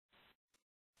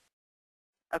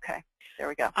Okay, there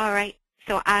we go. All right,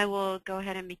 so I will go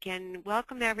ahead and begin.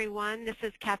 Welcome, everyone. This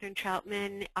is Kathryn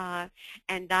Troutman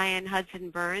and Diane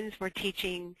Hudson Burns. We're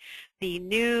teaching the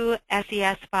new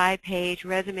SES 5-page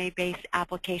resume-based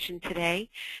application today.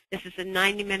 This is a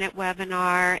 90-minute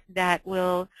webinar that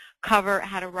will cover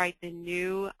how to write the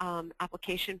new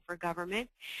application for government.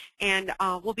 And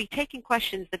we'll be taking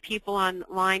questions. The people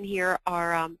online here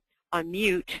are on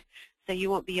mute, so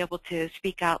you won't be able to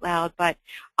speak out loud, but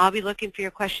I'll be looking for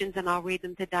your questions and I'll read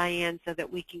them to Diane so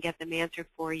that we can get them answered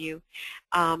for you.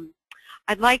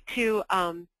 I'd like to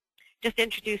just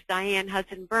introduce Diane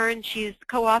Hudson Burns. She's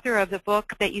co-author of the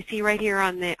book that you see right here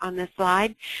on the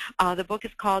slide. The book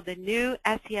is called The New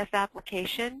SES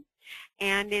Application,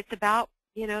 and it's about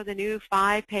the new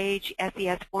 5-page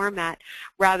SES format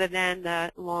rather than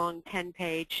the long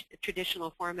 10-page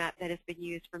traditional format that has been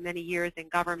used for many years in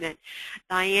government.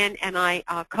 Diane and I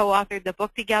co-authored the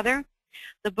book together.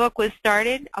 The book was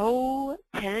started,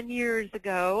 10 years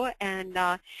ago, and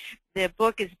the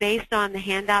book is based on the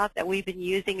handout that we've been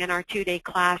using in our 2-day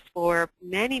class for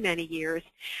many, many years.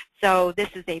 So this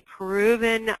is a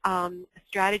proven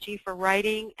strategy for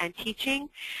writing and teaching,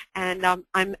 and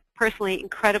I'm personally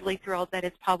incredibly thrilled that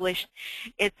it's published.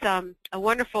 It's a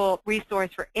wonderful resource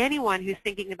for anyone who's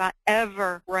thinking about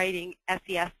ever writing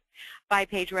SES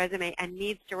 5-page resume and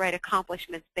needs to write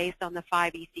accomplishments based on the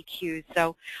 5 ECQs.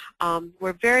 So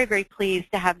we're very, very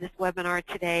pleased to have this webinar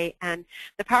today. And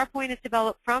the PowerPoint is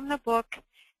developed from the book,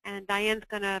 and Diane's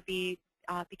going to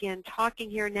begin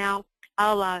talking here now.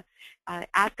 I'll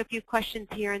ask a few questions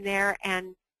here and there,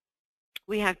 and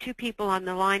we have 2 people on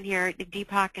the line here,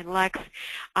 Deepak and Lex.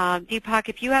 Deepak,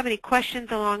 if you have any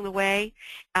questions along the way,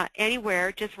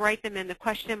 anywhere, just write them in the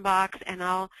question box, and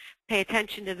I'll pay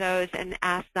attention to those and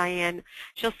ask Diane.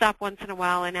 She'll stop once in a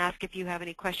while and ask if you have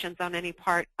any questions on any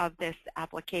part of this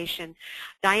application.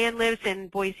 Diane lives in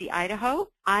Boise, Idaho.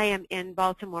 I am in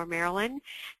Baltimore, Maryland,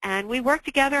 and we work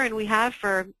together, and we have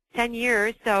for 10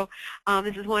 years. So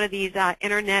this is one of these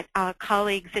internet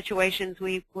colleague situations.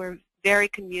 We're very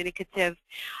communicative.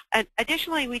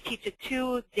 Additionally, we teach a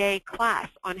 2-day class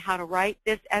on how to write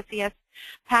this SES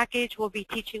package. We'll be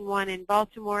teaching one in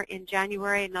Baltimore in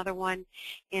January, another one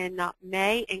in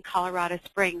May in Colorado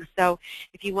Springs. So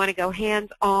if you want to go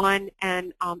hands-on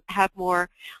and have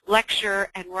more lecture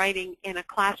and writing in a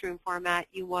classroom format,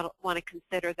 you want to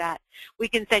consider that. We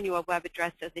can send you a web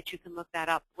address so that you can look that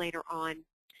up later on.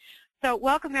 So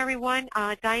welcome, everyone.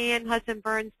 Diane Hudson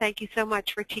Burns, thank you so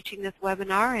much for teaching this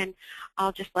webinar, and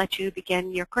I'll just let you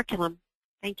begin your curriculum.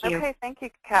 Thank you. Okay, thank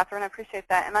you, Kathryn. I appreciate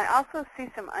that. And I also see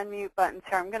some unmute buttons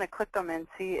here. I'm going to click them and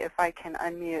see if I can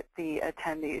unmute the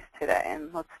attendees today.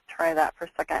 And let's try that for a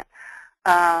second.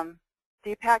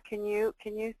 Deepak, can you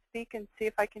speak and see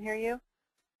if I can hear you?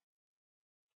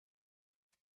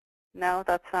 No,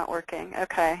 that's not working.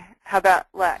 Okay. How about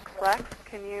Lex? Lex,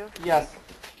 can you? Yes.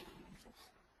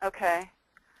 Okay.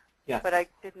 Yes. But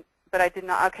I did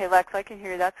not. Okay, Lex, I can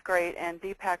hear you. That's great. And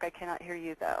Deepak, I cannot hear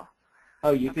you though.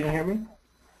 Oh, you can hear me?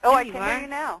 Oh, I can hear you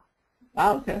now.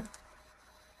 Oh, okay.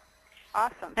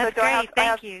 Awesome. That's great.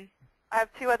 Thank you. I have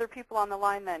 2 other people on the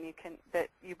line then that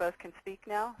you both can speak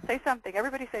now. Say something.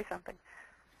 Everybody say something.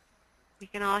 We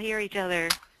can all hear each other.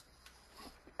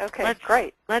 Okay,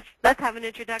 great. Let's have an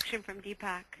introduction from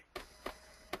Deepak.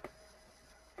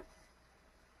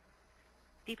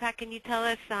 Deepak, can you tell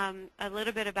us a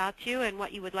little bit about you and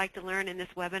what you would like to learn in this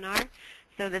webinar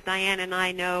so that Diane and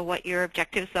I know what your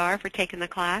objectives are for taking the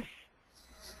class?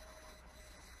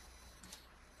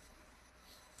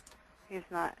 He's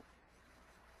not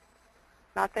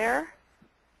there?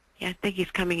 Yeah, I think he's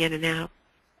coming in and out.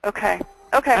 Okay.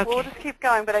 Okay, well, we'll just keep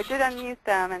going, but I did unmute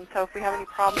them, and so if we have any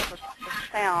problems with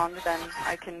sound, then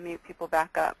I can mute people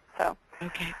back up. So.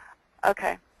 Okay.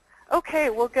 Okay. Okay,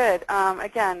 well, good.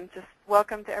 Again, just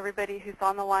welcome to everybody who's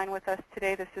on the line with us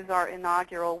today. This is our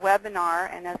inaugural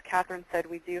webinar, and as Kathryn said,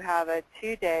 we do have a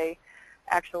 2-day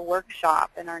actual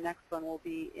workshop, and our next one will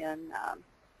be in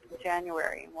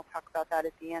January, and we'll talk about that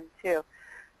at the end, too.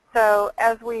 So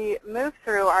as we move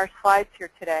through our slides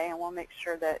here today, and we'll make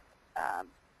sure that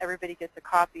everybody gets a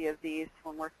copy of these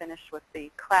when we're finished with the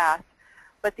class,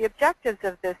 but the objectives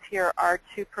of this here are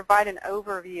to provide an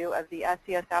overview of the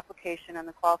SES application and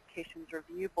the Qualifications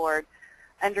Review Board.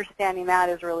 Understanding that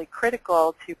is really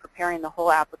critical to preparing the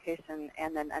whole application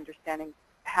and then understanding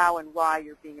how and why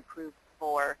you're being approved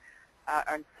for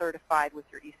and certified with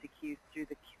your ECQs through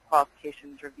the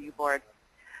Qualifications Review Board.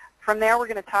 From there, we're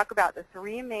going to talk about the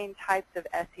 3 main types of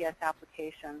SES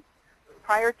applications.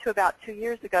 Prior to about 2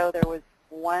 years ago, there was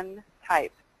one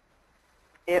type.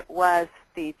 It was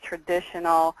the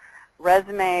traditional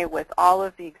resume with all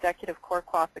of the executive core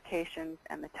qualifications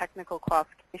and the technical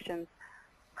qualifications,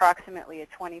 approximately a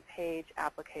 20-page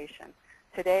application.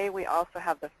 Today we also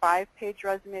have the 5-page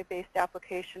resume-based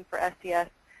application for SES,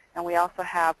 and we also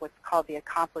have what's called the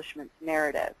accomplishments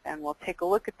narrative. And we'll take a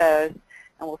look at those,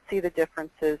 and we'll see the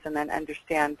differences and then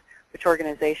understand which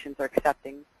organizations are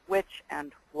accepting which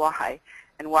and why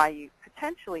you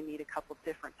potentially need a couple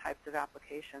different types of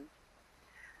applications.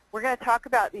 We're going to talk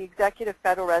about the Executive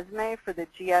Federal Resume for the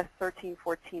GS 13,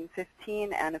 14,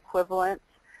 15 and equivalents.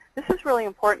 This is really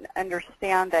important to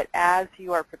understand that as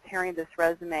you are preparing this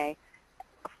resume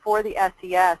for the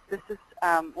SES, this is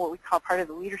what we call part of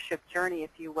the leadership journey,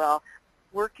 if you will,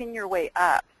 working your way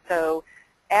up. So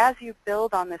as you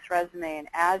build on this resume and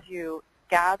as you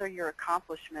gather your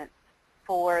accomplishments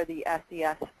for the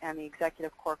SES and the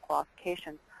executive core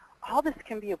qualifications, all this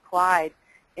can be applied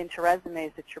into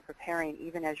resumes that you're preparing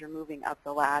even as you're moving up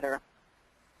the ladder.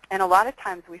 And a lot of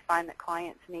times we find that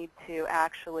clients need to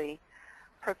actually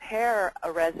prepare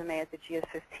a resume at the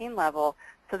GS-15 level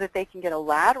so that they can get a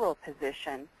lateral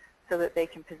position so that they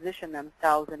can position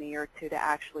themselves in a year or two to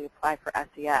actually apply for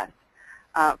SES.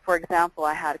 For example,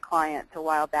 I had a client a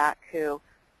while back who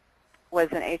was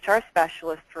an HR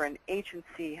specialist for an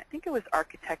agency, I think it was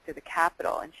Architect of the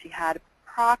Capitol, and she had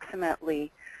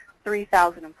approximately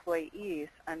 3,000 employees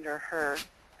under her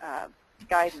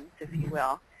guidance, if you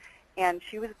will. And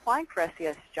she was applying for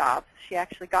SES jobs. She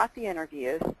actually got the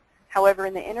interviews. However,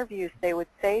 in the interviews, they would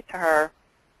say to her,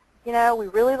 you know, we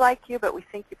really like you, but we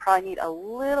think you probably need a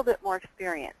little bit more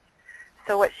experience.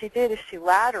 So what she did is she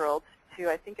lateraled to,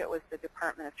 I think it was the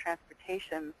Department of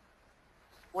Transportation,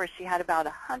 where she had about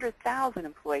 100,000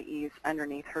 employees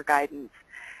underneath her guidance,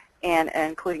 and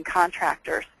including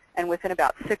contractors. And within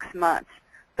about 6 months,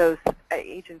 those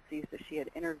agencies that she had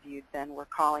interviewed then were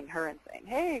calling her and saying,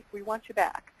 hey, we want you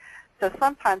back. So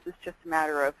sometimes it's just a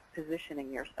matter of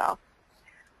positioning yourself.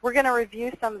 We're going to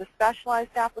review some of the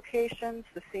specialized applications,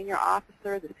 the senior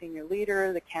officer, the senior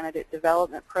leader, the candidate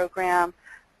development program,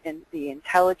 and the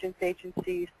intelligence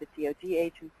agencies, the DoD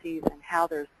agencies, and how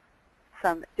there's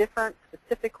some different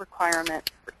specific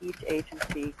requirements for each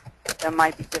agency that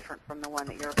might be different from the one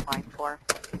that you're applying for.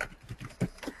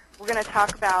 We're going to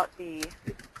talk about the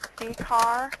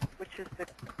CCAR, which is the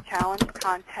Challenge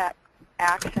Context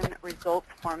Action Results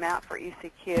format for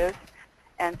ECQs,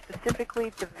 and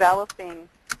specifically developing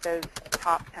those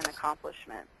top 10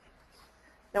 accomplishments.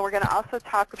 Then we're going to also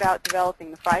talk about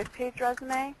developing the 5-page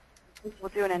resume. We'll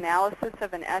do an analysis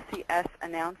of an SES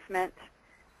announcement,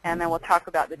 and then we'll talk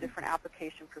about the different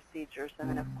application procedures, and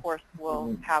then of course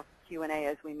we'll have Q&A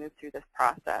as we move through this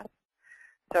process.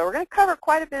 So we're going to cover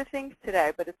quite a bit of things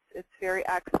today, but it's very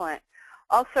excellent.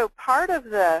 Also, part of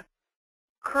the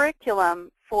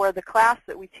curriculum for the class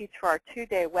that we teach for our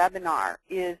 2-day webinar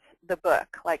is the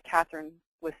book, like Kathryn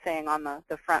was saying on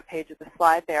the front page of the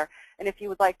slide there. And if you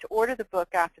would like to order the book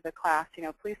after the class, you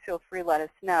know, please feel free to let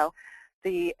us know.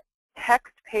 The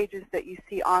text pages that you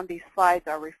see on these slides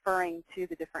are referring to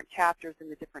the different chapters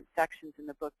and the different sections in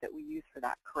the book that we use for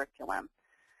that curriculum.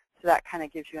 So that kind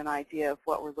of gives you an idea of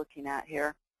what we're looking at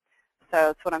here. So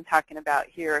that's what I'm talking about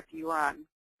here. If you were on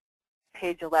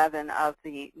page 11 of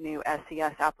the new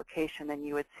SES application, then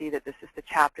you would see that this is the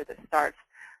chapter that starts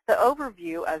the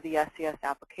overview of the SES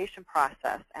application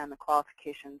process and the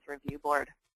qualifications review board.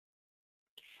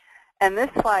 And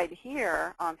this slide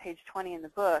here on page 20 in the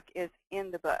book is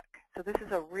in the book. So this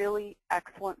is a really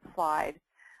excellent slide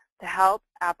to help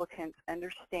applicants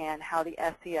understand how the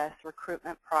SES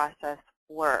recruitment process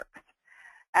works.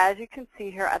 As you can see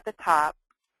here at the top,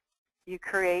 you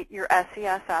create your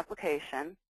SES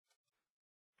application,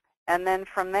 and then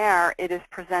from there it is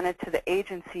presented to the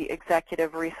Agency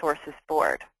Executive Resources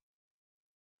Board.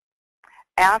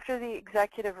 After the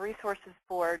Executive Resources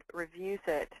Board reviews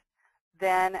it,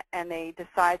 and they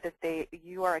decide that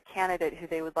you are a candidate who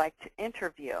they would like to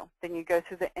interview, then you go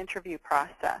through the interview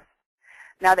process.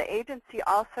 Now the agency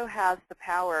also has the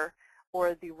power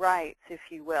or the rights, if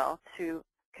you will, to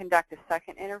conduct a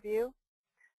second interview,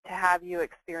 to have you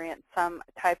experience some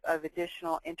type of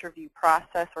additional interview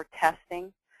process or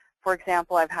testing. For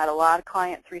example, I've had a lot of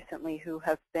clients recently who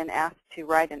have been asked to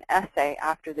write an essay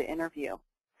after the interview.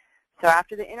 So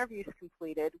after the interview is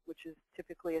completed, which is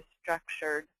typically a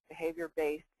structured,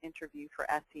 behavior-based interview for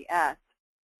SES,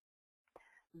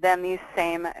 then these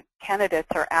same candidates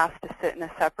are asked to sit in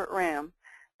a separate room.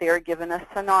 They are given a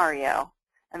scenario,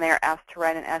 and they are asked to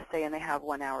write an essay, and they have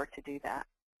 1 hour to do that.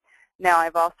 Now,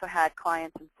 I've also had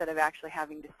clients, instead of actually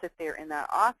having to sit there in that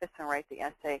office and write the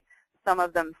essay, some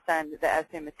of them send the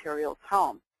essay materials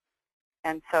home.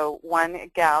 And so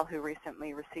one gal who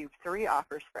recently received 3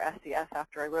 offers for SES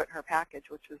after I wrote her package,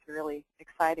 which was really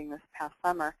exciting this past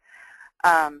summer,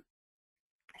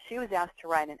 she was asked to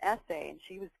write an essay, and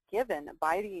she was given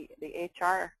by the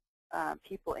HR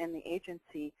people in the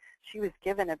agency, she was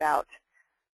given about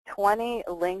 20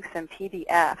 links and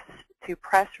PDFs to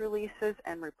press releases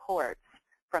and reports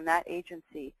from that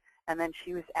agency, and then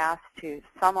she was asked to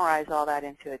summarize all that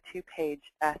into a 2-page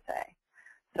essay.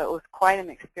 So it was quite an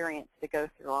experience to go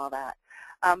through all that.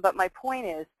 But my point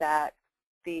is that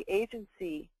the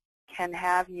agency can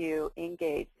have you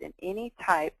engaged in any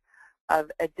type of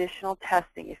additional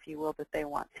testing, if you will, that they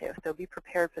want to. So be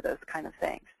prepared for those kind of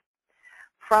things.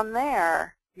 From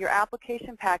there, your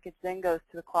application package then goes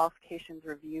to the Qualifications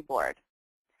Review Board.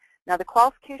 Now, the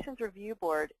Qualifications Review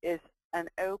Board is an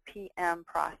OPM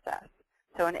process.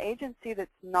 So an agency that's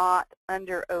not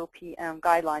under OPM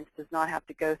guidelines does not have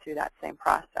to go through that same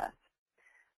process.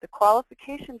 The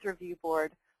Qualifications Review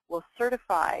Board will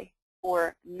certify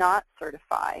or not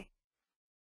certify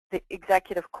the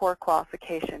executive core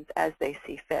qualifications as they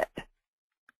see fit.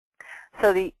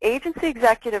 So the Agency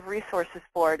Executive Resources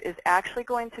Board is actually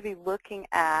going to be looking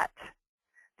at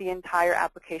the entire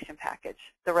application package,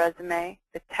 the resume,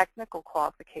 the technical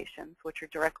qualifications, which are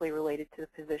directly related to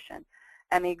the position,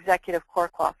 and the executive core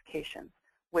qualifications,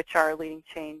 which are leading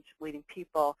change, leading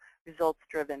people,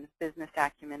 results-driven, business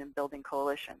acumen, and building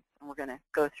coalitions. And we're going to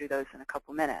go through those in a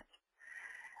couple minutes.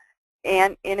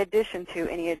 And in addition to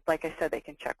any, like I said, they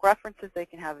can check references, they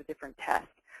can have a different test.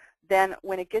 Then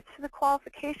when it gets to the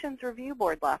Qualifications Review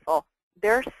Board level,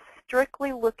 they're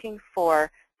strictly looking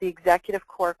for the executive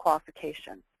core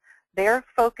qualifications. They're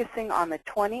focusing on the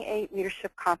 28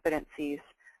 leadership competencies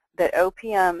that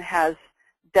OPM has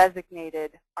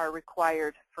designated are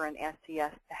required for an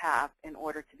SES to have in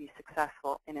order to be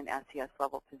successful in an SES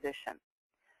level position.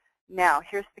 Now,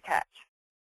 here's the catch.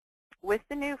 With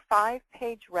the new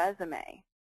 5-page resume,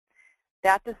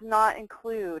 that does not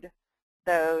include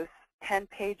those 10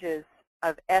 pages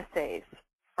of essays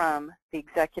from the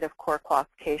executive core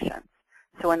qualifications.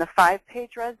 So in the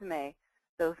 5-page resume,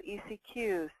 those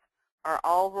ECQs are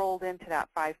all rolled into that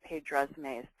 5-page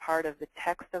resume as part of the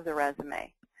text of the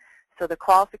resume. So the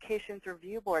Qualifications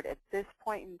Review Board at this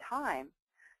point in time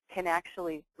can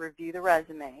actually review the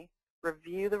resume,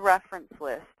 review the reference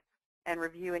list, and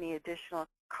review any additional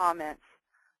comments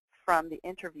from the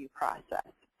interview process.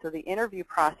 So the interview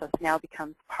process now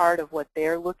becomes part of what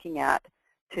they're looking at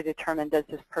to determine, does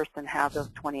this person have those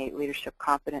 28 leadership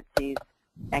competencies,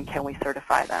 and can we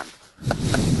certify them?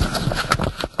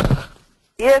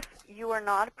 If you are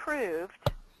not approved,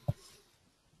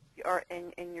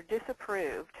 and you're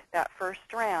disapproved that first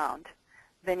round,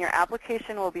 then your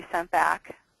application will be sent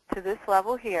back to this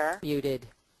level here. Muted.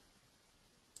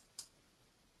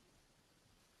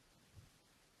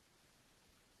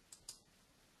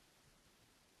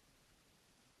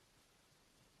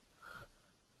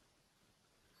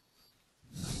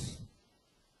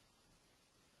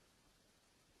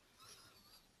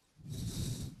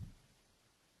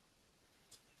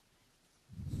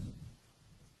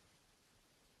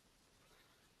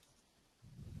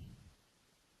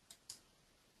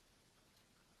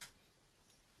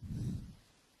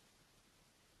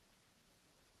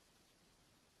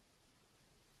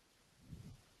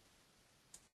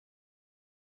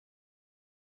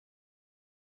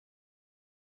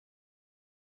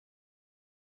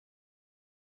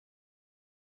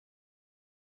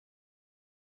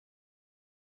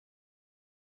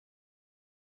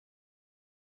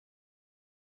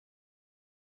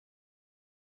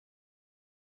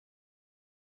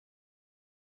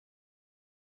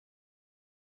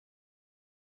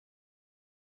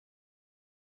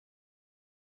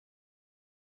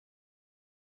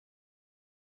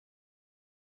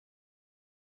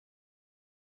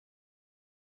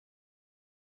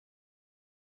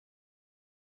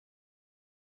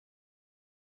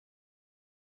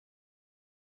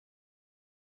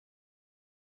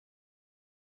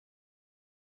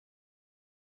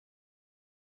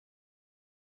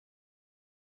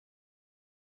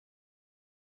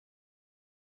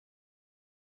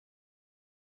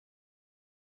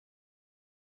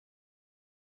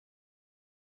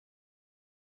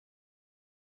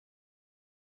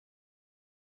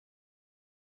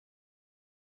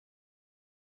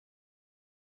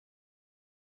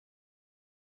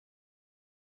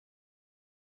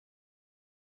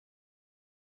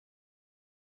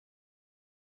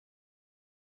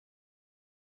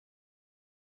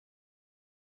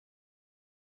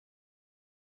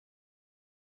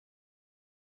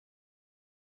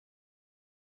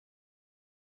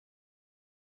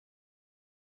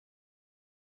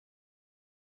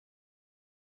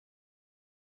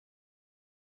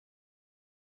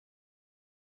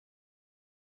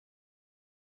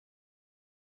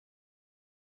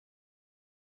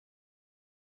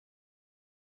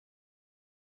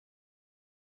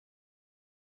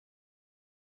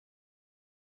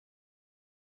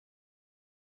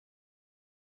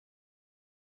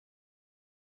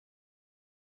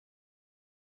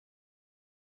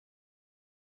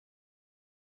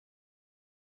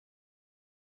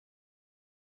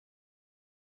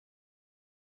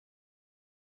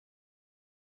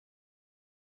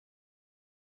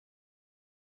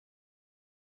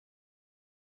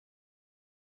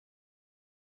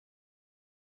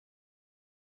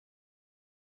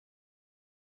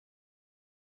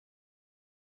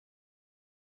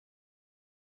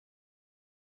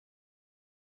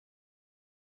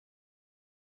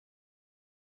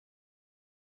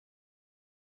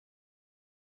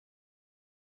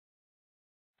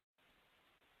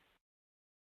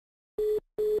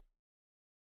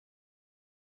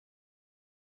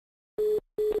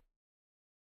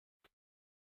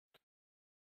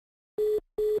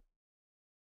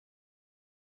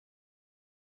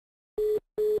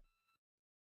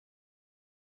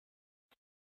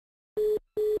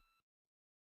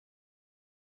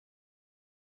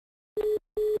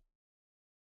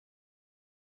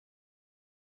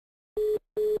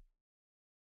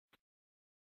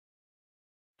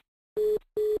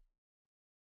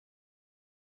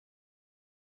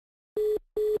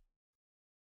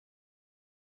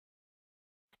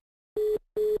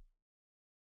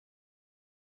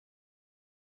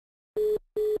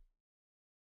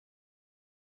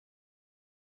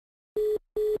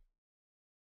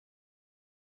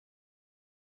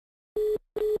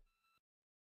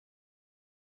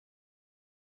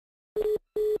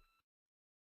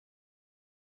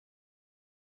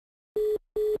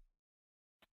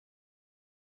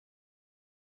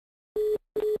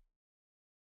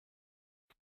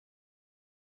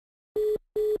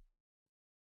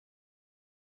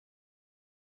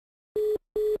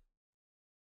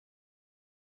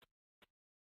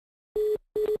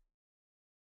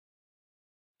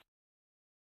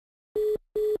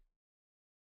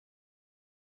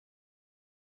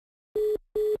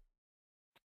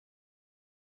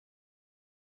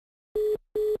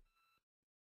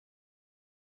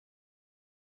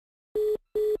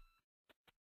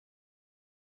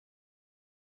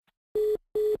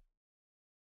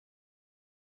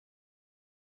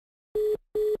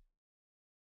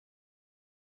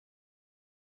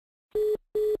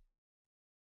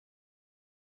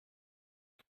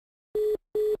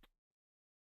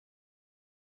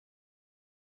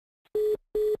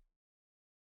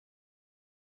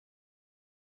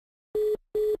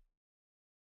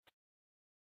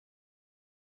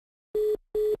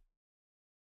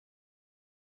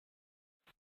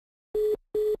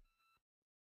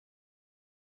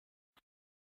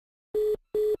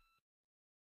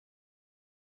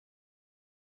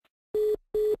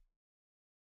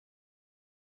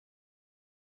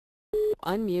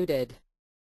 Unmuted.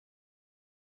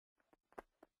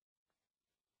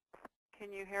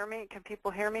 Can you hear me? Can people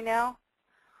hear me now?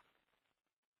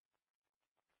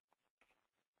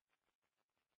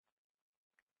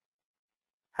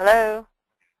 Hello?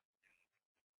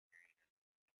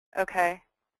 Okay.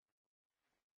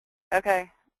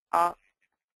 Okay. I'm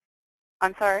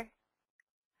sorry?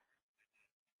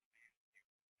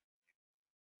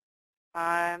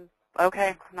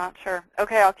 Okay, not sure.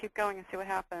 Okay, I'll keep going and see what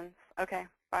happens. Okay,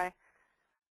 bye.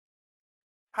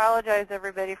 Apologize,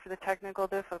 everybody, for the technical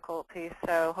difficulties.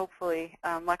 So hopefully,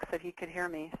 Lex said he could hear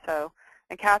me. So,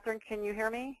 and Kathryn, can you hear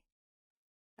me?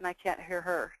 And I can't hear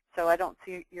her. So I don't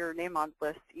see your name on the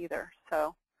list either.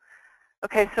 So,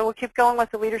 okay, so we'll keep going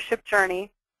with the leadership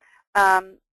journey.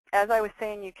 As I was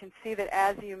saying, you can see that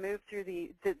as you move through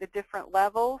the different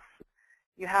levels,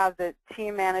 you have the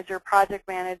team manager, project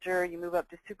manager, you move up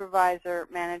to supervisor,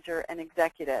 manager, and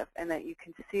executive, and that you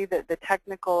can see that the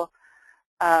technical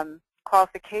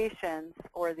qualifications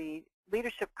or the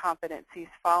leadership competencies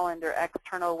fall under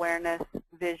external awareness,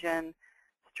 vision,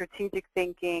 strategic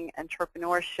thinking,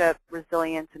 entrepreneurship,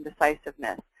 resilience, and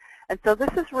decisiveness. And so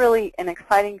this is really an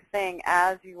exciting thing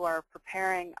as you are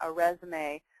preparing a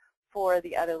resume for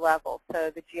the other levels,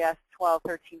 so the GS 12,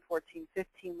 13, 14,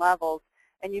 15 levels,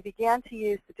 and you began to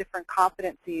use the different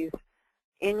competencies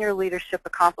in your leadership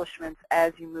accomplishments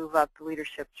as you move up the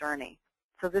leadership journey.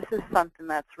 So this is something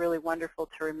that's really wonderful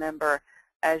to remember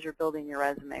as you're building your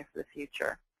resume for the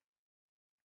future.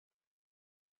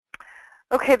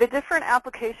 Okay, the different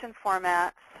application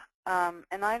formats,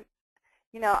 and I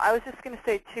was just going to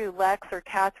say too, Lex or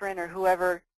Kathryn or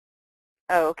whoever.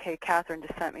 Oh, okay, Kathryn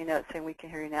just sent me a note saying we can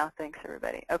hear you now. Thanks,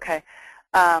 everybody. Okay,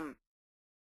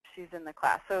 she's in the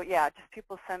class. So yeah, just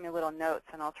people send me little notes,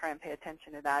 and I'll try and pay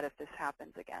attention to that if this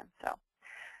happens again. So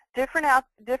different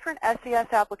SES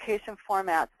application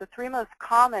formats. The three most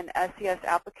common SES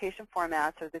application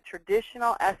formats are the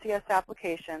traditional SES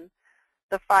application,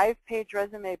 the 5-page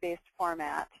resume-based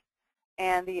format,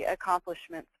 and the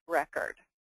accomplishments record.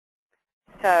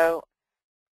 So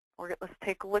let's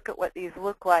take a look at what these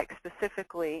look like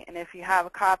specifically. And if you have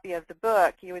a copy of the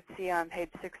book, you would see on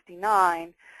page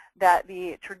 69 that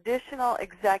the traditional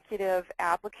executive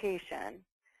application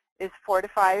is 4 to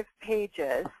 5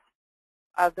 pages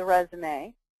of the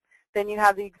resume. Then you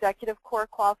have the executive core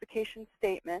qualification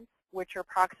statements, which are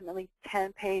approximately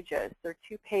 10 pages. There are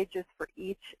 2 pages for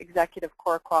each executive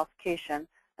core qualification,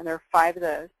 and there are 5 of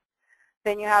those.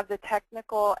 Then you have the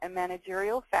technical and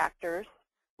managerial factors,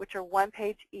 which are 1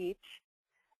 page each,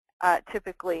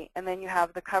 typically. And then you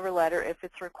have the cover letter if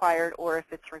it's required or if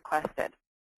it's requested.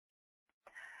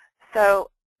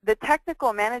 So the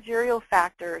technical managerial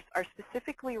factors are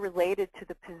specifically related to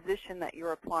the position that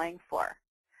you're applying for.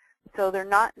 So they're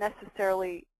not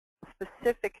necessarily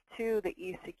specific to the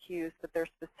ECQs, but they're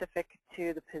specific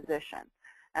to the position.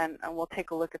 And we'll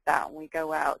take a look at that when we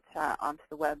go out onto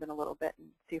the web in a little bit and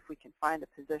see if we can find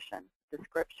a position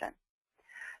description.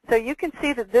 So you can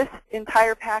see that this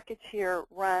entire package here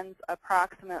runs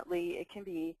approximately, it can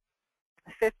be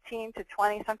 15 to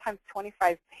 20, sometimes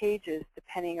 25 pages,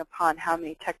 depending upon how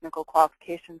many technical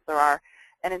qualifications there are.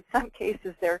 And in some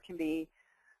cases, there can be,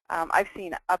 I've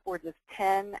seen upwards of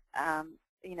 10,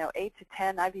 8 to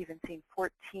 10. I've even seen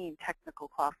 14 technical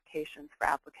qualifications for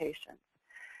applications.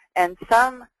 And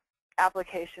some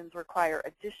applications require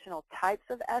additional types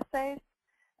of essays,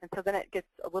 and so then it gets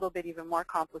a little bit even more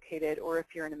complicated. Or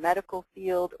if you're in a medical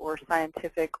field or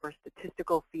scientific or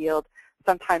statistical field,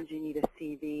 sometimes you need a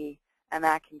CV, and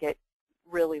that can get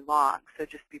really long, so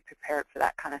just be prepared for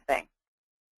that kind of thing.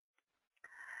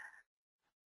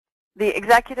 The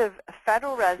executive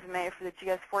federal resume for the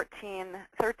GS 13,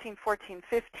 14,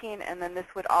 15, and then this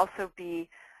would also be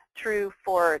true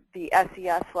for the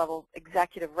SES level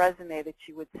executive resume that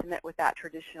you would submit with that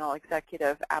traditional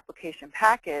executive application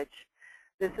package.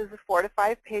 This is 4 to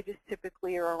 5 pages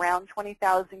typically, or around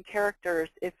 20,000 characters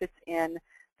if it's in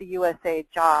the USA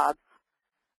Jobs,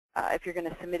 if you're going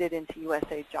to submit it into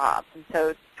USA Jobs. And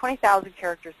so 20,000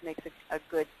 characters makes a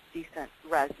good, decent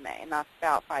resume, and that's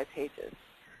about 5 pages.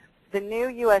 The new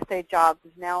USA Jobs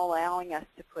is now allowing us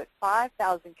to put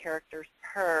 5,000 characters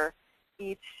per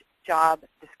each job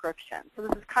description. So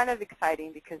this is kind of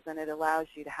exciting because then it allows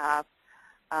you to have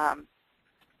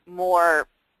more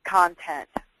content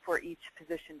for each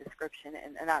position description,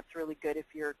 and that's really good if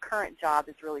your current job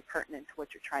is really pertinent to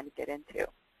what you're trying to get into.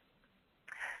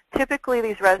 Typically,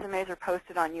 these resumes are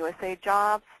posted on USA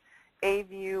Jobs,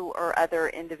 AView, or other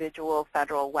individual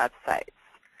federal websites.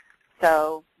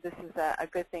 So this is a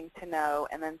good thing to know.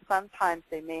 And then sometimes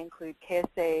they may include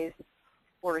KSAs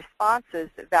or responses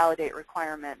that validate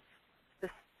requirements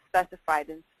specified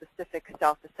in specific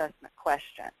self-assessment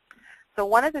questions. So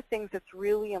one of the things that's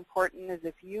really important is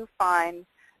if you find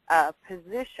a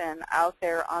position out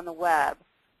there on the web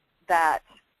that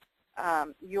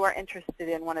you are interested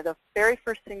in, one of the very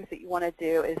first things that you want to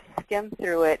do is skim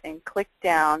through it and click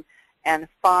down and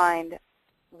find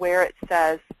where it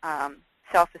says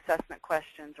self-assessment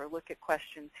questions, or look at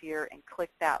questions here, and click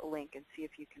that link and see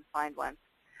if you can find one.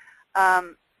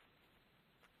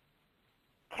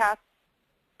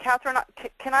 Kathryn,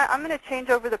 I'm going to change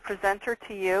over the presenter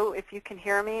to you if you can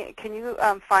hear me. Can you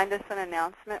find us an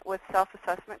announcement with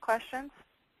self-assessment questions?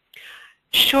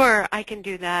 Sure, I can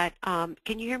do that.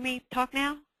 Can you hear me talk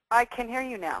now? I can hear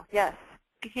you now, yes.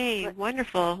 Okay,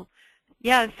 wonderful.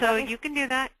 Yeah, so you can do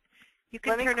that. You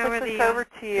can turn over the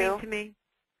screen to me.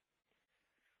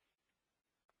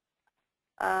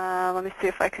 Let me see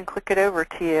if I can click it over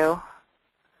to you.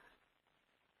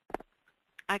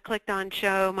 I clicked on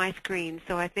show my screen,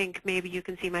 so I think maybe you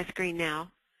can see my screen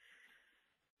now.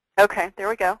 Okay, there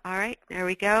we go. All right, there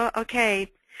we go.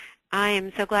 Okay, I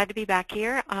am so glad to be back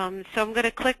here. So I'm going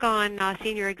to click on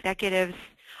Senior Executives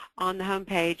on the home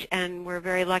page, and we're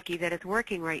very lucky that it's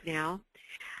working right now.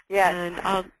 Yes.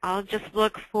 And I'll just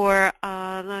look for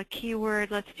the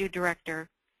keyword. Let's do Director,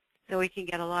 so we can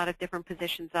get a lot of different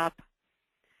positions up.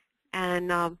 And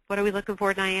what are we looking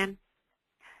for, Diane?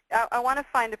 I want to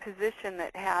find a position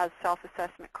that has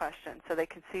self-assessment questions so they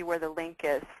can see where the link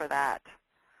is for that.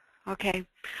 Okay.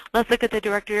 Let's look at the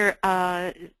Director,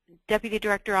 Deputy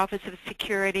Director, Office of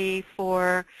Security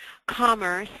for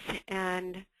Commerce,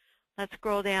 and let's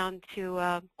scroll down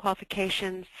to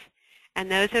qualifications,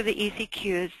 and those are the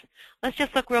ECQs. Let's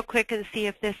just look real quick and see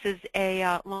if this is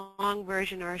a long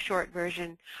version or a short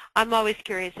version. I'm always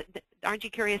curious. Aren't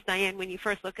you curious, Diane, when you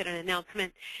first look at an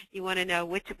announcement, you want to know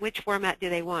which format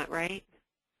do they want, right?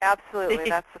 Absolutely.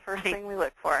 That's the first thing we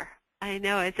look for. I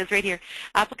know. It says right here,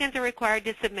 applicants are required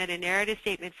to submit a narrative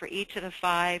statement for each of the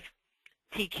 5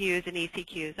 TQs and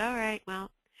ECQs. All right, well.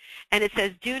 And it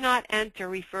says, do not enter,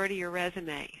 refer to your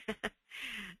resume.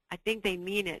 I think they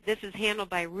mean it. This is handled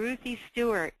by Ruthie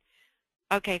Stewart.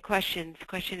 Okay, questions,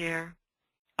 questionnaire.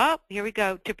 Oh, here we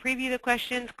go. To preview the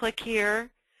questions, click here,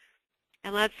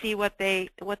 and let's see what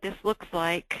this looks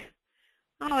like.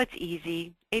 Oh, it's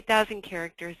easy, 8,000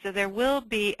 characters. So there will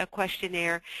be a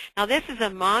questionnaire. Now this is a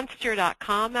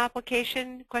monster.com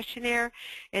application questionnaire.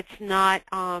 It's not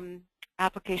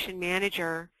Application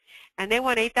Manager, and they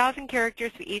want 8,000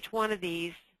 characters for each one of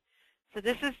these. So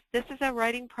this is a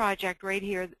writing project right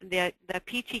here. The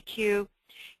PTQ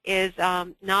is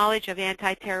knowledge of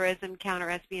anti-terrorism,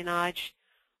 counter-espionage.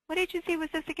 What agency was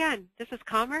this again? This is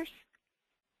Commerce?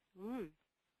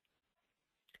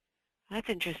 That's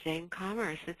interesting.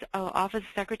 Commerce. It's Office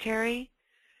Secretary.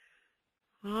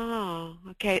 Oh,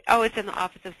 okay. Oh, it's in the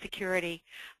Office of Security.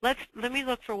 Let me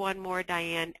look for one more,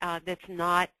 Diane. That's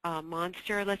not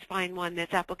Monster. Let's find one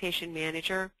that's Application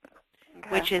Manager,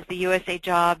 which is the USA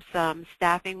Jobs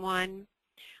staffing one.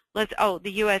 The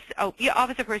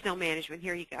Office of Personnel Management.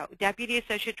 Here you go. Deputy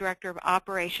Associate Director of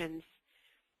Operations.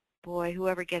 Boy,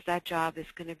 whoever gets that job is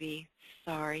going to be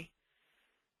sorry.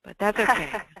 But that's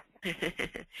okay.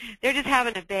 They're just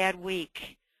having a bad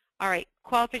week. All right,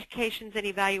 qualifications and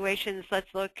evaluations.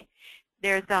 Let's look.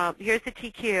 Here's the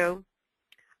TQ.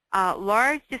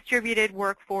 Large distributed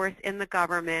workforce in the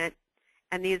government,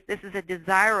 and this is a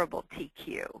desirable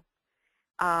TQ.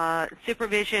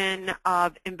 Supervision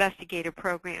of investigative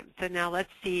programs. So now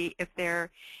let's see if there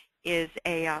is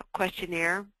a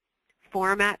questionnaire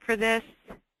format for this.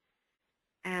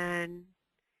 And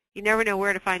you never know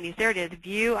where to find these. There it is,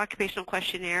 View Occupational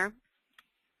Questionnaire.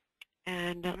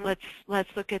 And let's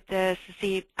look at this to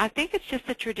see. I think it's just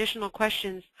the traditional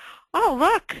questions. Oh,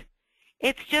 look,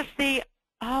 it's just the,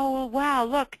 oh, wow,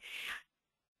 look.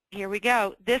 Here we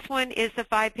go. This one is the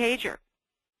 5-pager.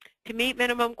 To meet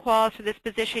minimum quals for this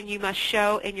position, you must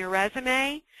show in your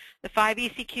resume the 5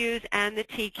 ECQs and the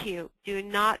TQ. Do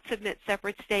not submit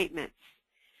separate statements.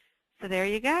 So there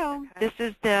you go. Okay. This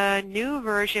is the new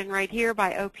version right here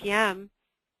by OPM.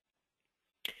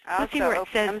 Let's see where it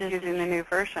says this. Using the new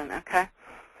version, okay.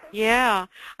 Yeah.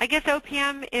 I guess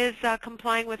OPM is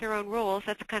complying with their own rules.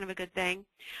 That's kind of a good thing.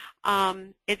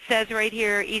 It says right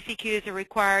here, ECQs are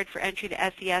required for entry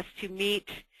to SES to meet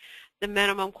the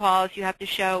minimum quals you have to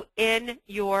show in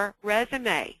your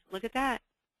resume. Look at that.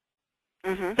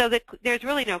 So there's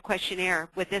really no questionnaire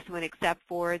with this one except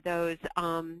for those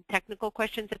technical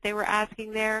questions that they were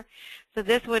asking there. So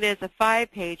this one is a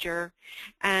 5-pager,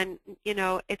 and you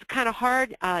know it's kind of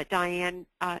hard, Diane.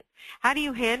 How do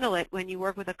you handle it when you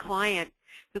work with a client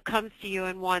who comes to you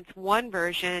and wants one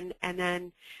version, and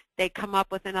then they come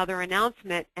up with another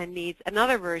announcement and needs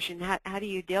another version? How do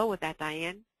you deal with that,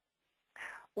 Diane?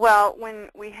 Well,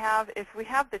 if we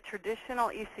have the traditional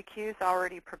ECQs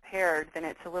already prepared, then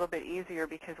it's a little bit easier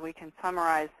because we can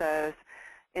summarize those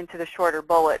into the shorter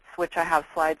bullets, which I have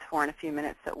slides for in a few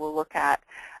minutes that we'll look at.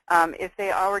 If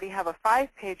they already have a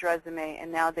 5-page resume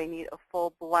and now they need a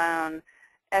full-blown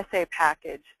essay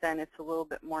package, then it's a little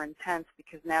bit more intense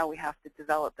because now we have to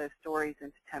develop those stories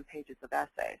into 10 pages of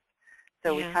essays.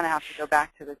 So we kind of have to go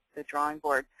back to the drawing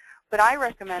board. But I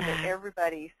recommend that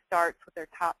everybody starts with their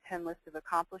top 10 list of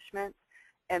accomplishments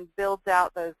and builds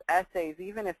out those essays,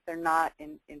 even if they're not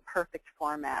in perfect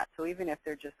format. So even if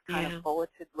they're just kind of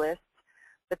bulleted lists,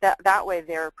 but that way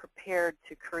they're prepared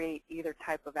to create either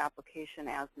type of application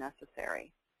as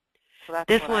necessary. So that's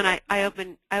this one, I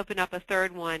open up a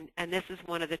third one, and this is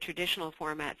one of the traditional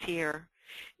formats here.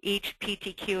 Each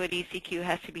PTQ and ECQ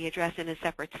has to be addressed in a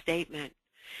separate statement,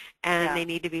 and they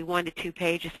need to be 1 to 2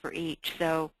 pages for each.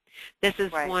 So this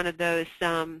is one of those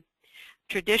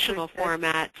traditional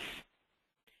formats.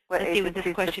 Let's see with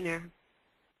this questionnaire.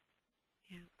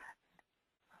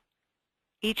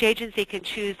 Each agency can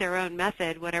choose their own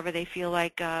method, whatever they feel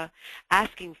like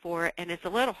asking for, and it's a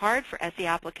little hard for SE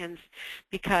applicants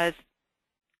because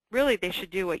really they should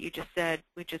do what you just said,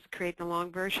 which is create the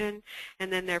long version,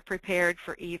 and then they're prepared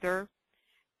for either.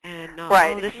 And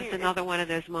oh, this is another one of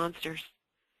those monsters.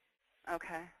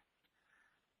 Okay.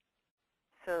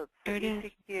 So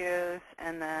ECQs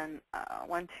and then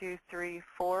 1, 2, 3,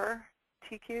 4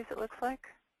 TQs, it looks like?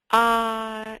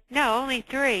 No, only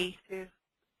 3. 2.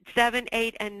 7,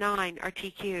 8, and 9 are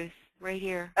TQs right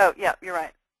here. Oh, yeah, you're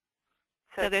right.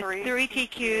 So there's 3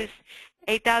 TQs,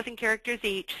 8,000 characters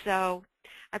each, so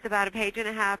that's about 1.5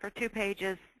 pages or 2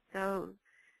 pages. So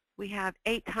we have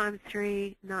 8 times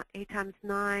 3, not 8 times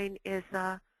 9 is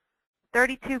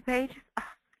 32 pages. Oh,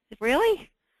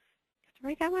 really?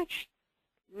 Right that much?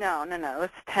 No.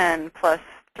 It's 10 plus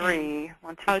 3,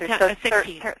 1, 2, 3. So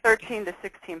 16. 13 to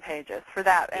 16 pages for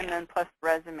that, and then plus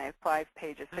resume, 5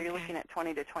 pages. So you're looking at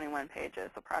 20 to 21 pages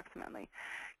approximately.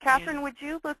 Kathryn, would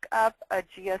you look up a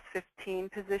GS-15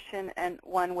 position and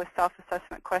one with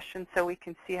self-assessment questions so we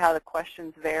can see how the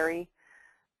questions vary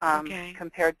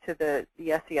compared to the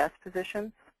SES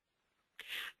positions?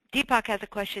 Deepak has a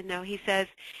question, though. He says,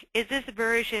 in this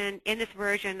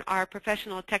version, are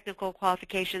professional technical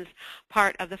qualifications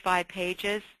part of the 5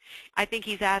 pages? I think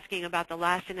he's asking about the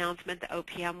last announcement, the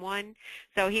OPM one.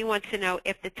 So he wants to know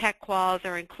if the tech quals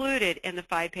are included in the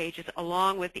 5 pages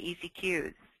along with the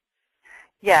ECQs.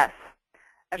 Yes.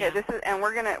 Okay, and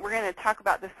we're gonna talk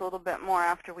about this a little bit more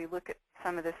after we look at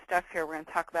some of this stuff here. We're going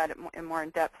to talk about it more in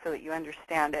depth so that you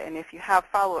understand it. And if you have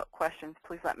follow-up questions,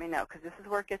 please let me know, because this is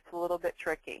where it gets a little bit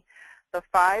tricky. The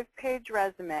 5-page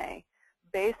resume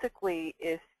basically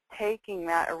is taking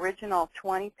that original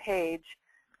 20-page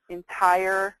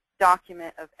entire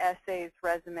document of essays,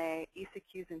 resume,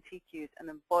 ECQs, and TQs, and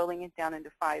then boiling it down into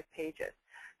 5 pages.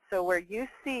 So where you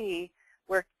see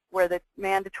where the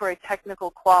mandatory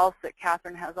technical quals that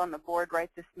Kathryn has on the board right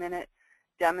this minute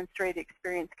demonstrated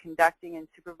experience conducting and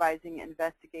supervising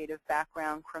investigative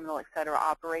background, criminal, etc.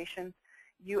 operations,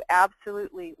 you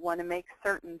absolutely want to make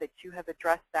certain that you have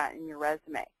addressed that in your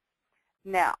resume.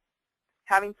 Now,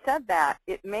 having said that,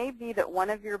 it may be that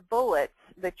one of your bullets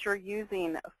that you're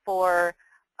using for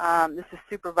this is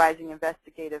supervising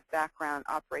investigative background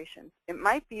operations. It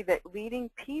might be that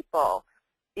leading people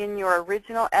in your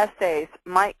original essays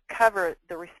might cover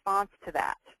the response to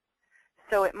that.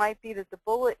 So it might be that the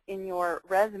bullet in your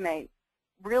resume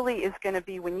really is going to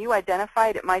be, when you identify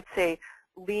it, it might say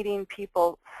leading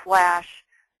people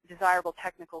 / desirable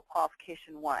technical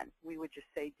qualification 1. We would just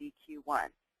say DQ1.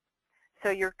 So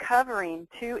you're covering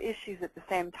two issues at the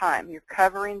same time. You're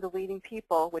covering the leading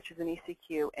people, which is an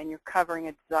ECQ, and you're covering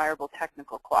a desirable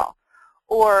technical qual.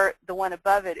 Or the one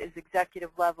above it is executive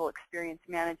level experience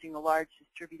managing a large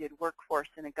distributed workforce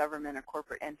in a government or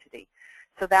corporate entity.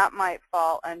 So that might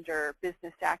fall under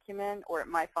business acumen, or it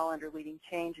might fall under leading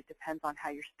change. It depends on how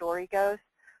your story goes.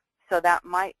 So that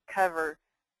might cover,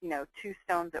 two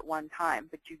stones at one time.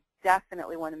 But you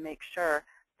definitely want to make sure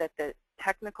that the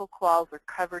technical quals are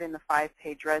covered in the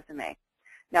 5-page resume.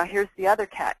 Now here's the other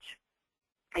catch.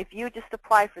 If you just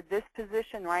apply for this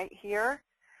position right here,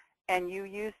 and you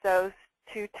use those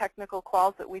 2 technical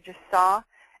quals that we just saw,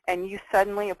 and you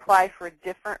suddenly apply for a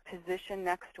different position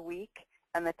next week,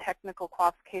 and the technical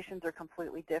qualifications are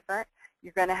completely different,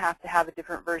 you're going to have a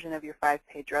different version of your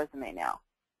 5-page resume now.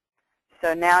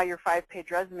 So now your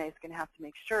 5-page resume is going to have to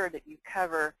make sure that you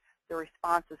cover the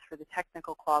responses for the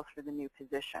technical quals for the new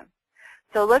position.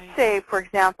 So let's say, for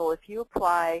example, if you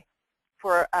apply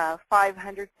for a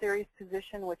 500 series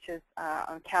position, which is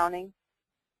accounting,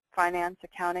 finance,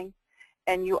 accounting,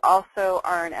 and you also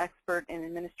are an expert in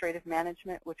administrative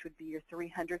management, which would be your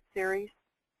 300 series.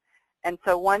 And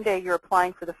so one day you're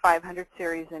applying for the 500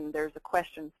 series, and there's a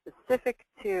question specific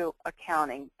to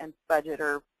accounting and budget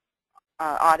or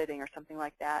auditing or something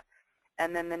like that.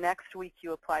 And then the next week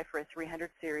you apply for a 300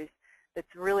 series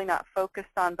that's really not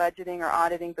focused on budgeting or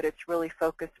auditing, but it's really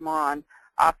focused more on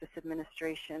office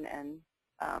administration and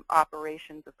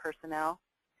operations of personnel.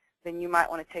 Then you might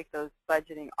want to take those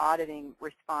budgeting, auditing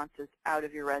responses out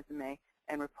of your resume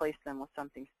and replace them with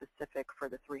something specific for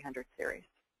the 300 series.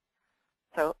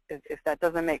 So if that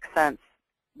doesn't make sense,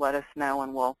 let us know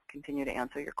and we'll continue to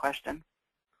answer your question.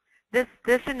 This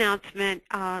announcement,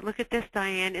 look at this,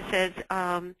 Diane. It says,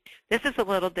 this is a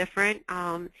little different.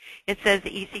 It says the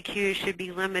ECQ should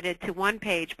be limited to 1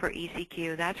 page per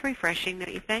ECQ. That's refreshing,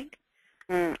 don't you think?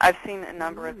 I've seen a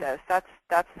number of those.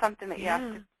 That's something that you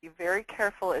have to be very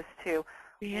careful as to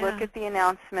look at the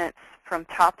announcements from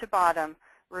top to bottom,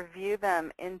 review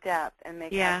them in depth, and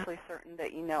make absolutely certain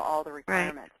that you know all the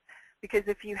requirements. Because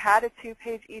if you had a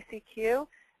 2-page ECQ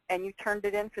and you turned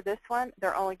it in for this one,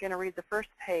 they're only going to read the first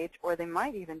page, or they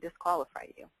might even disqualify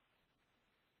you.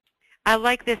 I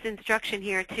like this instruction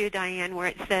here too, Diane, where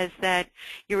it says that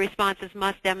your responses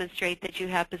must demonstrate that you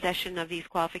have possession of these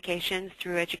qualifications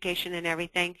through education and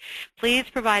everything. Please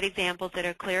provide examples that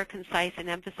are clear, concise, and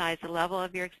emphasize the level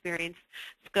of your experience,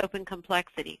 scope, and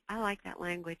complexity. I like that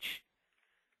language.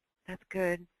 That's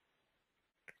good.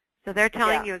 So they're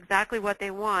telling you exactly what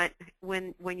they want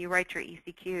when you write your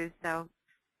ECQs. So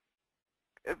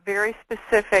very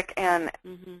specific, and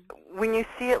when you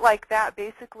see it like that,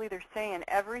 basically they're saying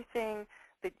everything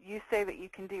that you say that you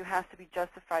can do has to be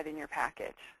justified in your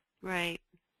package. Right.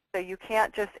 So you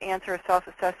can't just answer a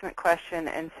self-assessment question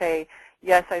and say,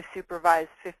 yes, I've supervised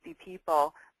 50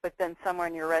 people, but then somewhere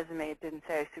in your resume it didn't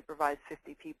say I supervised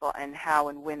 50 people and how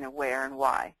and when and where and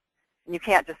why. And you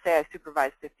can't just say I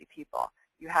supervised 50 people.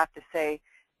 You have to say,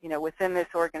 within this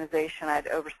organization I had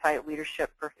oversight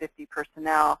leadership for 50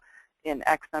 personnel in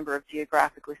X number of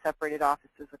geographically separated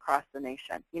offices across the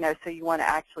nation. So you want to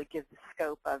actually give the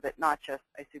scope of it, not just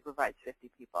I supervised 50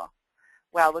 people.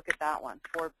 Wow, look at that one.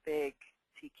 4 big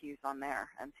TQs on there,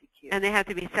 MTQs. And they have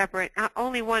to be separate.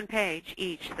 Only 1 page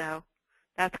each, though.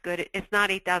 That's good. It's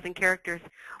not 8,000 characters.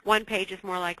 1 page is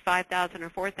more like 5,000 or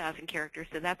 4,000 characters,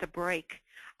 so that's a break.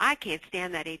 I can't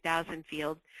stand that 8,000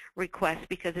 field request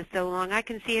because it's so long. I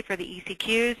can see it for the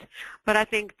ECQs, but I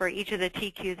think for each of the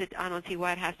TQs, I don't see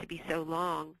why it has to be so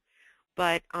long.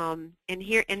 But in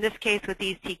this case with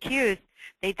these TQs,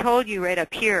 they told you right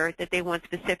up here that they want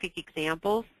specific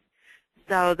examples.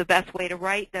 So the best way to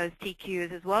write those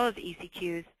TQs as well as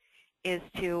ECQs is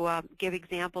to give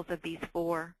examples of these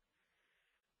 4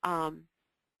 the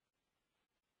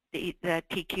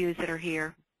TQs that are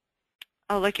here.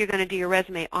 Oh, look, you're going to do your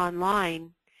resume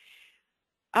online.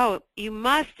 Oh, you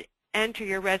must enter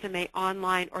your resume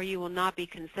online or you will not be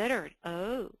considered.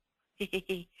 Oh,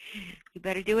 You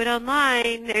better do it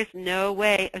online. There's no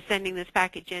way of sending this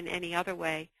package in any other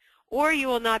way, or you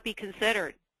will not be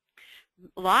considered.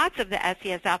 Lots of the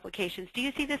SES applications, do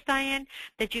you see this, Diane,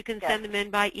 that you can Yes. send them in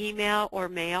by email or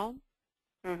mail?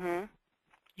 Mm-hmm.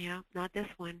 Yeah, not this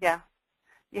one. Yeah.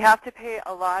 You have to pay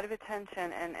a lot of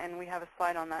attention, and we have a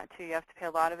slide on that too. You have to pay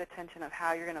a lot of attention of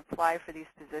how you're going to apply for these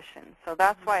positions. So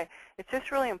that's why it's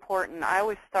just really important. I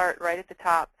always start right at the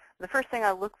top. The first thing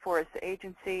I look for is the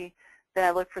agency, then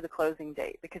I look for the closing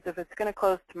date. Because if it's going to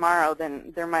close tomorrow,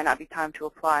 then there might not be time to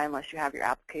apply unless you have your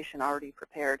application already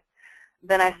prepared.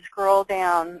 Then I scroll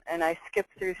down and I skip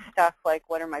through stuff like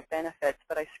what are my benefits,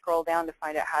 but I scroll down to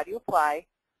find out how do you apply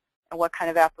and what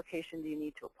kind of application do you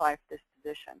need to apply for this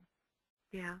position.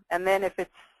 Yeah. And then if it's,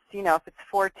 if it's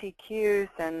 4 TQs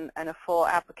and a full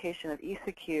application of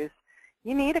ECQs,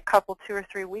 you need a couple, 2 or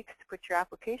 3 weeks to put your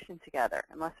application together,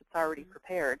 unless it's already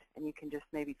prepared, and you can just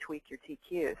maybe tweak your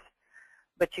TQs.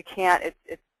 But you can't.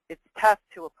 It's tough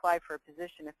to apply for a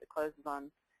position if it closes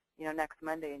on, next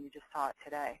Monday, and you just saw it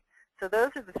today. So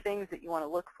those are the things that you want to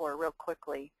look for real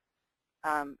quickly.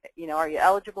 Are you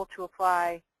eligible to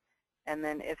apply? And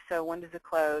then if so, when does it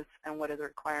close, and what are the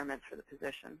requirements for the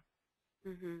position?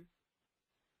 Mm-hmm.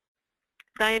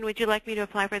 Diane, would you like me to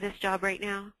apply for this job right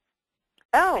now?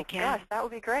 Oh, gosh, that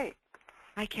would be great.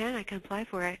 I can apply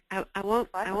for it. I won't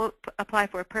apply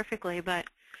for it perfectly, but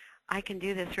I can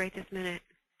do this right this minute.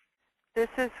 This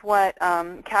is what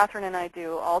Kathryn and I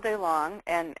do all day long,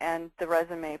 and the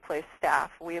resume place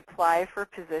staff. We apply for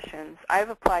positions. I've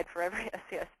applied for every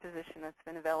SES position that's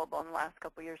been available in the last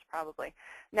couple of years, probably.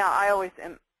 Now,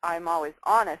 I'm always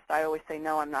honest. I always say,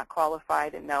 no, I'm not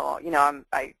qualified, and no,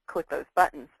 I click those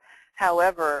buttons.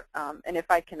 However, and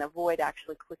if I can avoid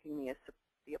actually clicking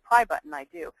the apply button, I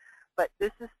do. But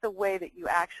this is the way that you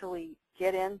actually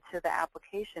get into the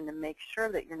application and make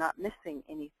sure that you're not missing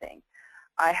anything.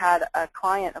 I had a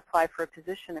client apply for a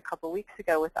position a couple weeks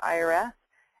ago with the IRS,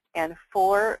 and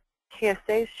 4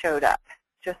 TSAs showed up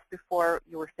just before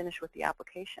you were finished with the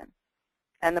application.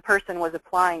 And the person was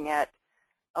applying at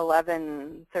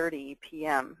 11:30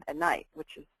 p.m. at night,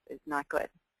 which is not good.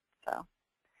 So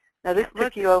now this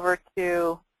took you over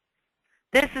to...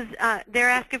 This is, they're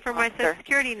asking for my Social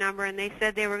Security number, and they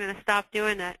said they were going to stop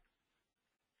doing that.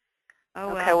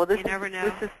 Oh, okay, well, you never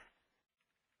know.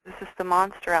 This is the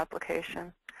monster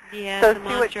application. Yeah, so the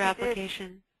monster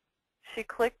application. She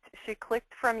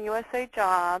clicked from USA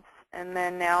Jobs, and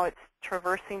then now it's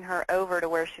traversing her over to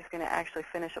where she's going to actually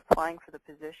finish applying for the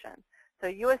position. So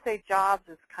USA Jobs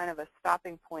is kind of a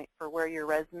stopping point for where your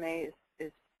resume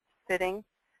is sitting,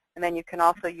 and then you can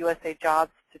also USA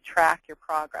Jobs to track your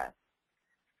progress.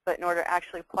 But in order to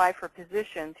actually apply for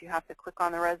positions, you have to click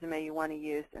on the resume you want to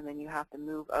use, and then you have to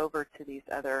move over to these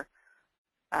other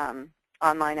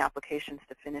online applications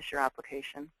to finish your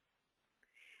application.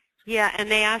 Yeah, and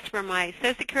they asked for my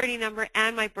Social Security number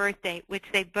and my birth date, which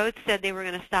they both said they were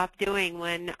going to stop doing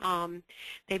when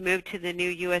they moved to the new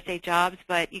USA Jobs,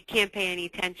 but you can't pay any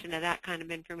attention to that kind of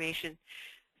information.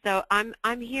 So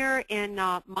I'm here in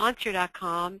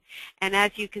Monster.com, and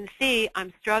as you can see,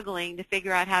 I'm struggling to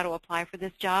figure out how to apply for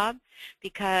this job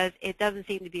because it doesn't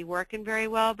seem to be working very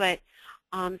well. But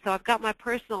so I've got my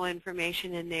personal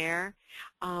information in there.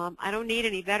 I don't need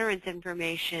any veterans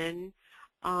information.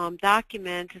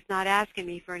 Documents, it's not asking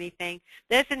me for anything.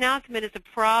 This announcement is a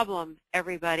problem,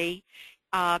 everybody,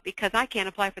 because I can't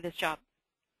apply for this job.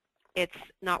 It's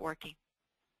not working,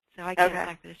 so I can't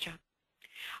apply for this job.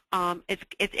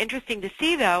 It's interesting to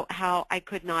see, though, how I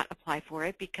could not apply for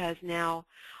it because now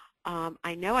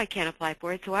I know I can't apply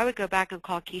for it. So I would go back and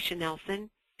call Keisha Nelson,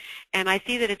 and I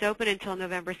see that it's open until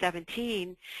November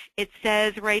 17. It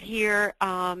says right here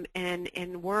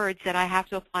in words that I have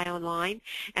to apply online,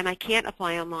 and I can't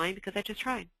apply online because I just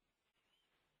tried.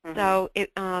 Mm-hmm. So,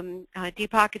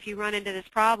 Deepak, if you run into this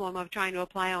problem of trying to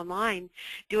apply online,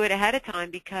 do it ahead of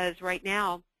time because right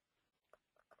now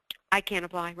I can't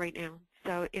apply right now.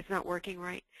 So it's not working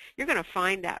right. You're going to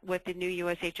find that with the new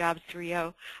USA Jobs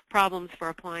 3.0 problems for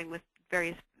applying with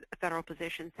various federal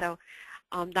positions. So,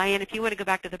 Diane, if you want to go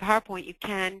back to the PowerPoint, you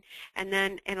can, and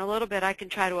then in a little bit I can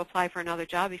try to apply for another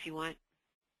job if you want.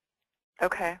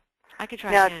 Okay. I can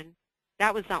try again.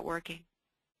 That was not working.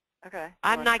 Okay.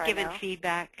 I'm not giving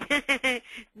feedback.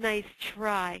 Nice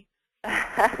try.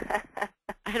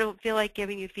 I don't feel like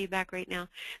giving you feedback right now.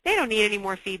 They don't need any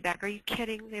more feedback. Are you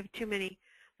kidding? They have too many.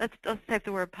 Let's type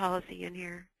the word policy in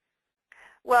here.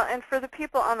 Well, and for the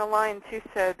people on the line, too,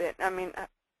 so that, I mean,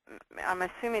 I'm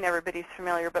assuming everybody's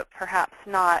familiar, but perhaps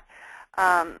not.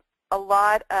 A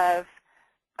lot of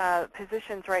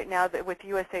positions right now that with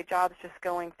USA Jobs just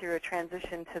going through a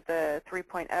transition to the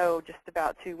 3.0 just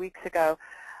about 2 weeks ago,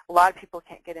 a lot of people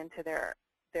can't get into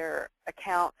their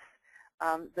accounts.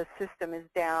 The system is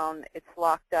down. It's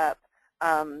locked up.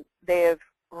 They have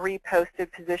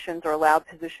reposted positions or allowed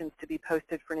positions to be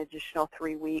posted for an additional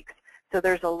 3 weeks. So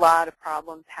there's a lot of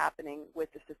problems happening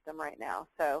with the system right now.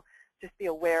 So just be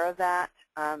aware of that.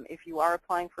 If you are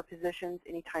applying for positions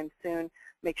anytime soon,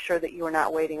 make sure that you are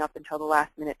not waiting up until the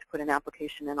last minute to put an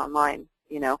application in online.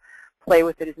 You know, play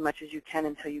with it as much as you can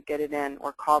until you get it in,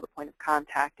 or call the point of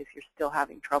contact if you're still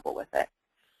having trouble with it.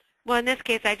 Well, in this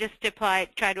case, I just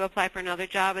tried to apply for another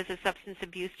job as a substance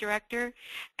abuse director,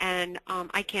 and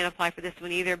I can't apply for this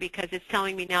one either because it's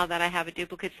telling me now that I have a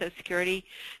duplicate Social Security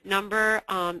number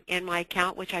in my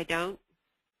account, which I don't.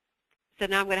 So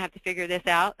now I'm going to have to figure this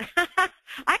out.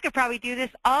 I could probably do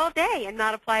this all day and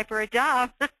not apply for a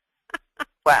job.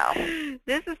 Wow.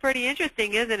 This is pretty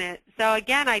interesting, isn't it? So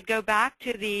again, I'd go back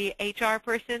to the HR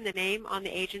person, the name on the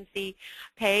agency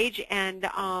page, and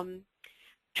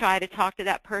try to talk to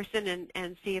that person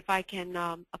and see if I can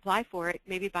apply for it,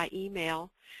 maybe by email,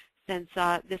 since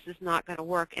this is not going to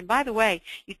work. And by the way,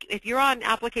 if you're on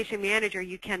Application Manager,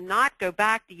 you cannot go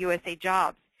back to USA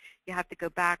Jobs. You have to go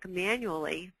back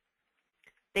manually.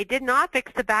 They did not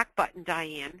fix the back button,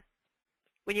 Diane.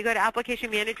 When you go to Application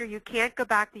Manager, you can't go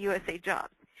back to USA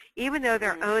Jobs, even though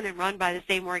they're owned and run by the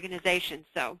same organization.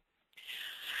 So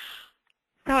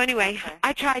anyway, okay.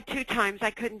 I tried 2 times.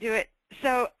 I couldn't do it.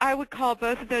 So I would call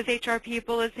both of those HR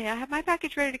people and say, I have my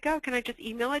package ready to go. Can I just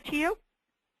email it to you?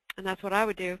 And that's what I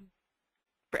would do,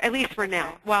 at least for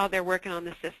now, while they're working on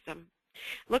the system.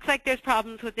 Looks like there's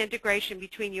problems with integration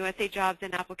between USA Jobs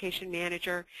and Application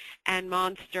Manager and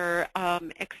Monster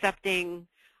accepting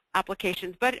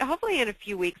applications, but hopefully in a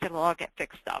few weeks it'll all get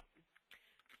fixed up.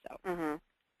 So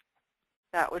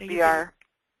that would be our...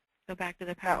 Go back to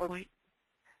the PowerPoint.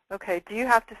 Okay, do you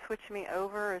have to switch me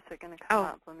over, or is it going to come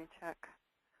up? Let me check.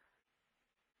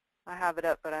 I have it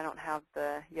up, but I don't have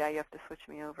the, yeah, you have to switch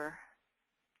me over.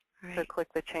 Right. So click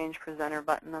the Change Presenter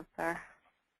button up there.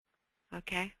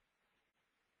 Okay.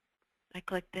 I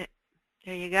clicked it.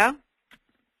 There you go.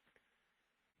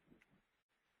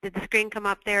 Did the screen come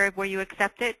up there where you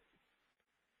accept it?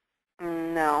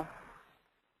 No.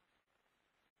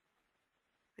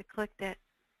 I clicked it.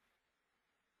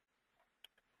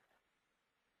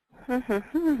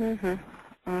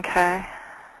 Okay.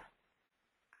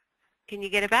 Can you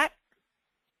get it back?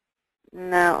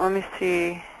 No, let me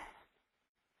see.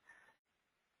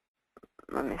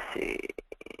 Let me see.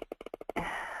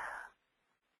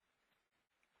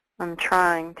 I'm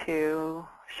trying to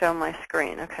show my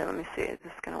screen. Okay, let me see. Is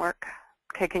this going to work?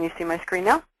 Okay, can you see my screen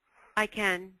now? I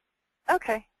can.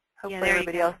 Okay. Hopefully yeah,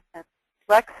 everybody else can.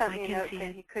 Lex sent me a note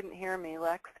saying he couldn't hear me.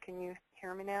 Lex, can you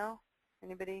hear me now?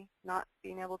 Anybody not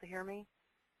being able to hear me?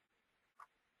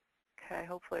 Okay,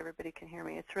 hopefully everybody can hear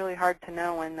me. It's really hard to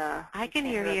know when I can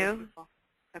hear you.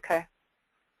 Okay.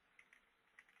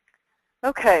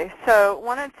 Okay, so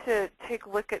wanted to take a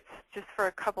look at, just for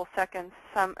a couple seconds,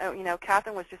 some, you know,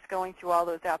 Kathryn was just going through all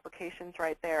those applications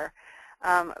right there.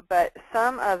 But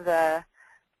some of the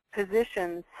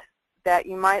positions that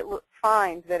you might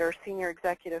find that are senior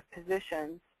executive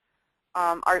positions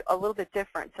are a little bit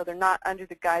different. So they're not under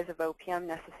the guise of OPM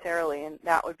necessarily, and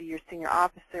that would be your senior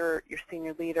officer, your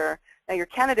senior leader. Now your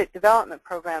candidate development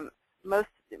program, most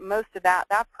of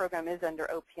that program is under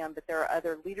OPM, but there are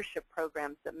other leadership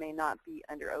programs that may not be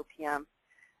under OPM.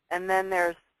 And then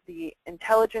there's the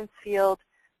intelligence field,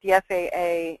 the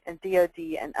FAA, and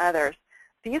DOD, and others.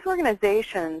 These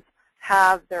organizations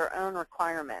have their own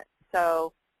requirements.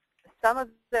 So some of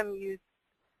them use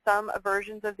some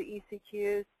versions of the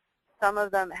ECQs. Some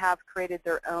of them have created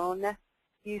their own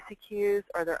ECQs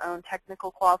or their own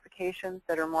technical qualifications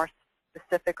that are more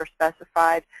specific or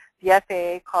specified. The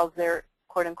FAA calls their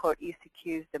quote-unquote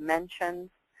ECQs dimensions.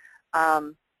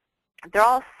 They're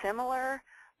all similar,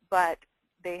 but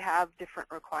they have different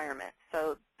requirements.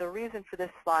 So the reason for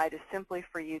this slide is simply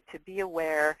for you to be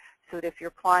aware so that if you're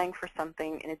applying for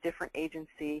something in a different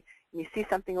agency and you see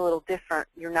something a little different,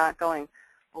 you're not going,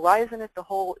 well, why isn't it the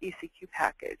whole ECQ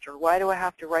package? Or why do I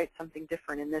have to write something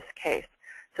different in this case?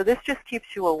 So this just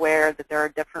keeps you aware that there are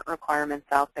different requirements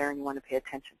out there, and you want to pay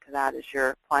attention to that as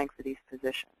you're applying for these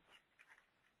positions.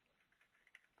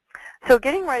 So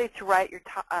getting ready to write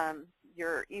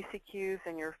your ECQs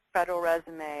and your federal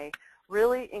resume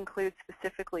really includes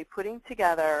specifically putting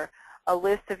together a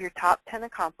list of your top 10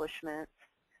 accomplishments,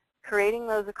 creating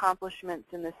those accomplishments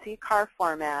in the CCAR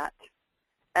format,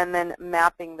 and then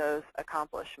mapping those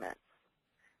accomplishments.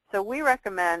 So we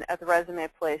recommend at the Resume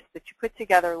Place that you put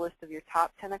together a list of your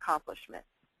top 10 accomplishments.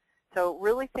 So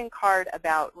really think hard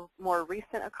about more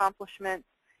recent accomplishments.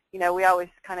 You know, we always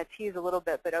kind of tease a little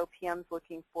bit, but OPM's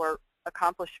looking for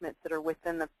accomplishments that are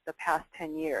within the past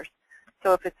 10 years.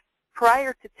 So if it's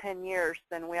prior to 10 years,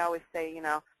 then we always say, you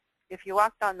know, if you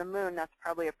walked on the moon, that's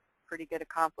probably a pretty good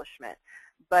accomplishment.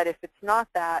 But if it's not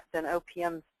that, then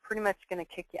OPM's pretty much going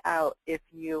to kick you out if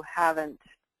you haven't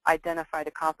identified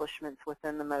accomplishments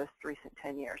within the most recent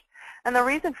 10 years. And the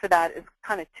reason for that is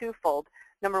kind of twofold.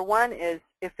 Number one is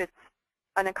if it's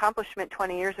an accomplishment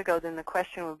 20 years ago, then the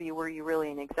question would be, were you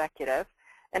really an executive?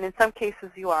 And in some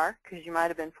cases you are, because you might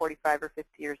have been 45 or 50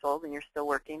 years old and you're still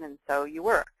working, and so you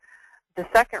were. The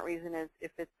second reason is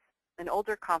if it's an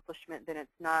older accomplishment, then it's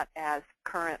not as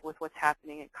current with what's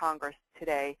happening in Congress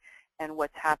today and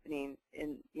what's happening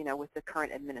in, you know, with the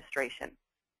current administration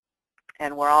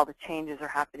and where all the changes are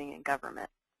happening in government.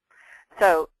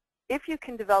 So if you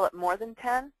can develop more than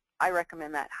 10, I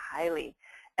recommend that highly.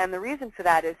 And the reason for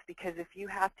that is because if you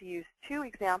have to use 2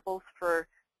 examples for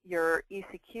your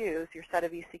ECQs, your set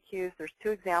of ECQs, there's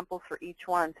 2 examples for each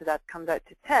one, so that comes out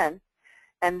to 10.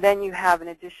 And then you have an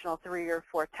additional 3 or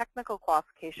 4 technical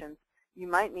qualifications, you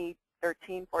might need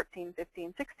 13, 14,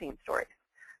 15, 16 stories.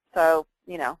 So,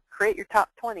 you know, create your top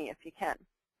 20 if you can.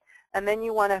 And then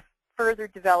you want to further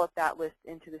develop that list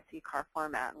into the CCAR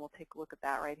format, and we'll take a look at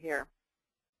that right here.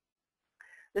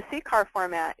 The CCAR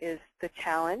format is the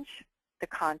challenge, the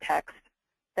context,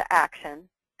 the action,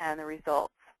 and the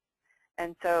results.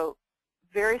 And so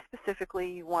very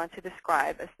specifically, you want to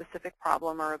describe a specific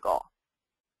problem or a goal.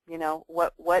 You know,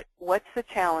 what's the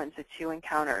challenge that you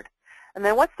encountered? And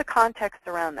then what's the context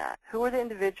around that? Who are the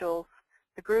individuals,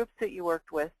 the groups that you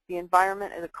worked with, the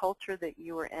environment and the culture that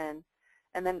you were in,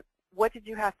 and then what did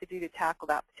you have to do to tackle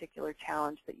that particular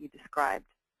challenge that you described?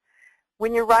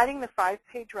 When you're writing the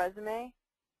 5-page resume,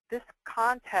 this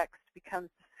context becomes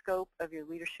the scope of your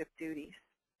leadership duties.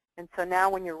 And so now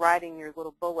when you're writing your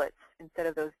little bullets, instead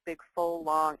of those big, full,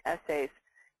 long essays,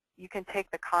 you can take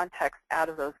the context out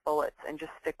of those bullets and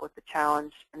just stick with the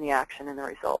challenge and the action and the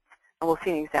results. And we'll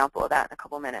see an example of that in a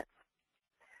couple minutes.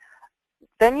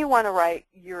 Then you want to write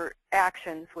your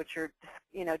actions, which are,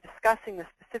 you know, discussing the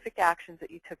specific actions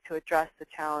that you took to address the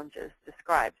challenges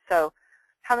described. So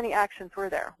how many actions were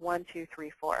there? 1, 2,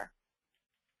 3, 4.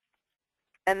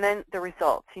 And then the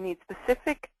results. You need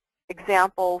specific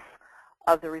examples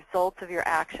of the results of your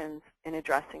actions in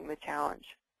addressing the challenge.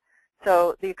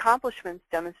 So the accomplishments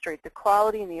demonstrate the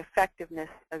quality and the effectiveness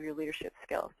of your leadership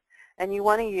skills. And you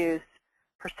want to use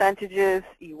percentages,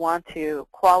 you want to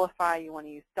qualify, you want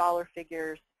to use dollar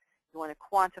figures, you want to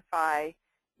quantify,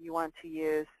 you want to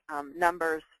use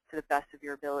numbers to the best of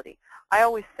your ability. I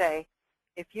always say,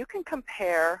 if you can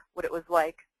compare what it was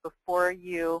like before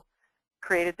you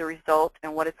created the result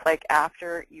and what it's like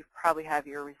after, you probably have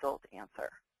your result answer.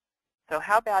 So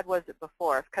how bad was it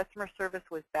before? If customer service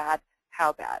was bad,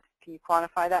 how bad? Can you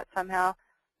quantify that somehow?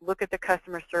 Look at the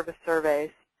customer service surveys,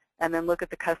 and then look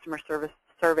at the customer service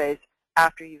surveys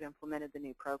after you've implemented the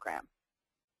new program.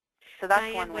 So that's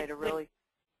Diane, one way to really...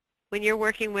 When you're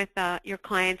working with your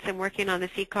clients and working on the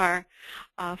CCAR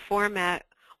format,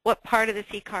 what part of the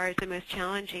CCAR is the most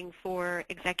challenging for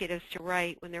executives to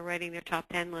write when they're writing their top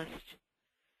 10 list?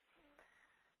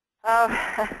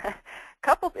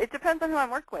 It depends on who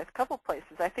I'm working with. A couple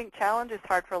places. I think challenge is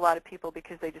hard for a lot of people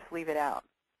because they just leave it out.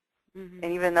 And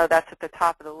even though that's at the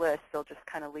top of the list, they'll just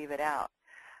kind of leave it out.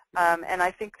 And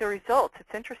I think the results,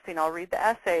 it's interesting. I'll read the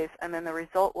essays, and then the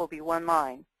result will be one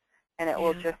line. And it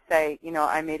will just say, you know,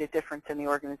 I made a difference in the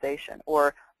organization,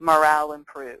 or morale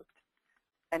improved.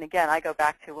 And again, I go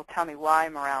back to, well, tell me why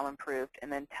morale improved,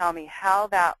 and then tell me how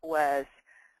that was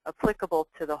applicable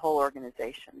to the whole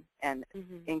organization and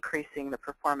increasing the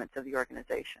performance of the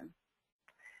organization.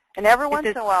 And every once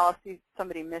in a while, I'll see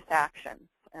somebody miss actions,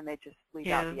 and they just leave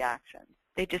out the actions.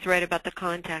 They just write about the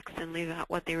context and leave out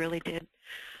what they really did.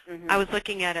 I was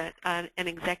looking at an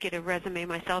executive resume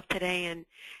myself today,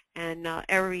 and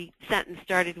every sentence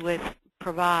started with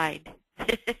provide.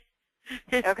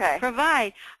 Okay.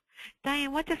 Provide.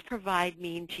 Diane, what does provide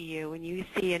mean to you when you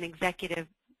see an executive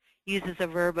uses a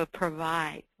verb of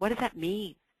provide? What does that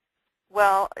mean?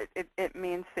 Well, it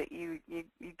means that you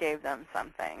gave them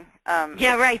something.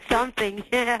 Yeah, right, something.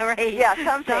 Yeah, right. Yeah,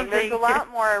 something. There's a lot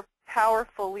more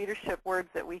powerful leadership words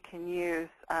that we can use.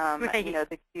 Right. You know,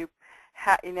 that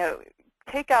you know,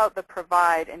 take out the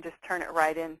provide and just turn it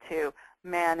right into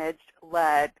managed,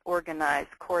 led, organized,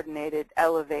 coordinated,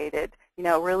 elevated. You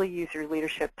know, really use your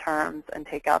leadership terms and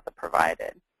take out the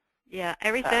provided. Yeah,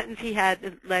 every sentence he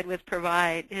had led with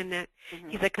provide, and that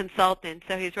he's a consultant,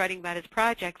 so he's writing about his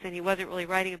projects, and he wasn't really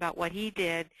writing about what he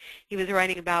did. He was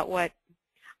writing about what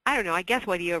I don't know, I guess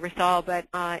what he oversaw, but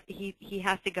he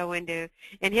has to go into,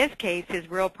 in his case, his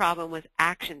real problem was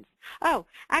actions. Oh,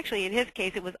 actually, in his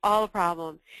case, it was all a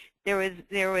problem. There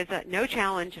was no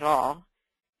challenge at all,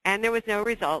 and there was no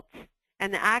results,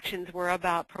 and the actions were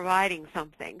about providing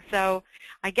something. So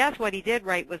I guess what he did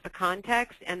right was the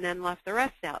context and then left the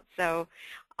rest out. So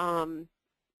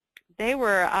they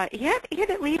were, he had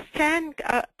at least 10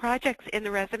 projects in the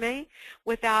resume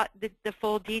without the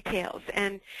full details.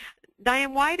 And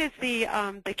Diane, why does the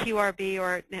QRB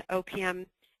or OPM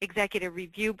Executive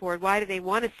Review Board, why do they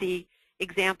want to see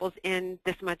examples in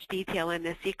this much detail in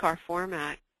the CCAR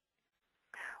format?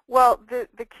 Well, the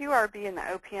QRB and the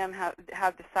OPM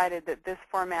have decided that this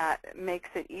format makes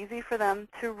it easy for them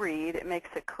to read. It makes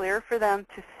it clear for them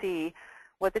to see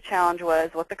what the challenge was,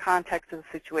 what the context of the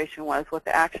situation was, what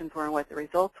the actions were, and what the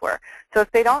results were. So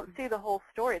if they don't see the whole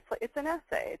story, it's an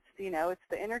essay. It's, you know, it's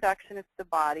the introduction, it's the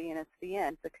body, and it's the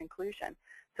end, the conclusion.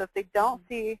 So if they don't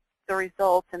see the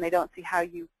results and they don't see how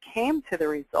you came to the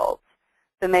results,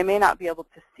 then they may not be able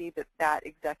to see that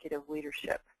executive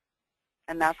leadership,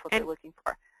 and that's what they're looking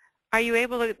for. Are you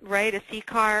able to write a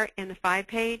CCAR in the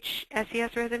 5-page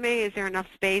SES resume? Is there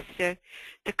enough space to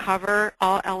cover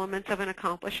all elements of an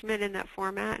accomplishment in that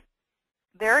format?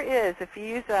 There is. If you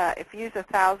use a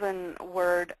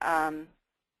 1,000-word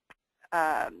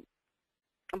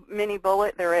mini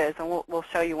bullet, there is, and we'll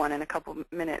show you one in a couple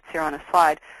minutes here on a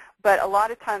slide. But a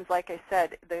lot of times, like I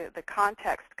said, the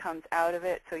context comes out of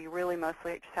it, so you really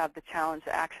mostly just have the challenge,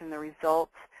 the action, the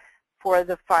results for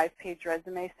the 5-page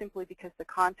resume, simply because the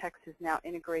context is now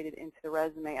integrated into the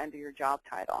resume under your job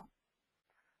title.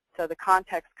 So the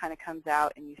context kind of comes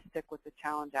out and you stick with the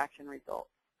challenge, action,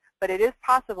 results. But it is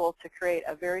possible to create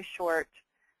a very short,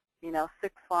 you know,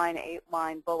 6-line,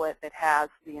 8-line bullet that has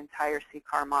the entire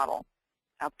CCAR model.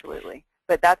 Absolutely.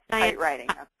 But that's tight writing.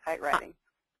 That's tight writing.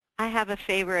 I have a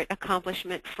favorite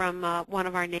accomplishment from one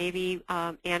of our Navy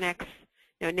annex,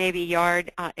 Navy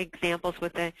Yard examples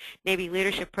with the Navy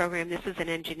Leadership Program. This is an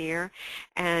engineer,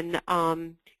 and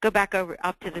go back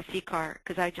up to the CCAR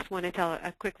because I just want to tell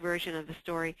a quick version of the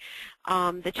story.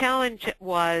 The challenge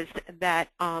was that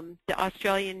the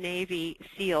Australian Navy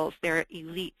SEALs, their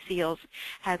elite SEALs,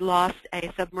 had lost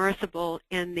a submersible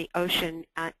in the ocean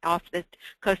off the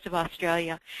coast of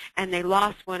Australia, and they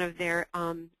lost one of their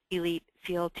elite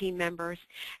SEAL team members,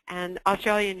 and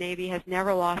Australian Navy has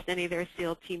never lost any of their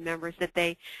SEAL team members that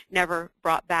they never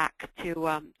brought back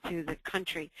to the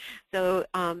country. So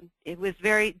it was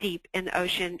very deep in the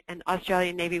ocean, and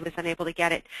Australian Navy was unable to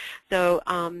get it. So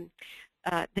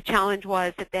the challenge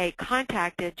was that they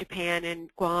contacted Japan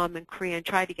and Guam and Korea and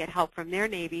tried to get help from their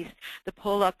navies to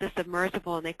pull up the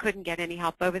submersible, and they couldn't get any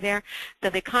help over there.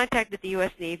 So they contacted the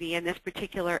U.S. Navy and this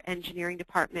particular engineering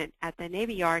department at the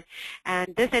Navy Yard,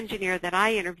 and this engineer that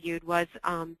I interviewed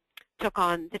took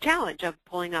on the challenge of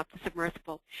pulling up the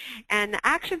submersible. And the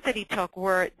actions that he took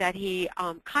were that he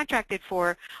contracted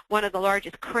for one of the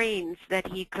largest cranes that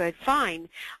he could find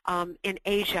in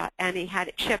Asia, and he had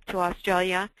it shipped to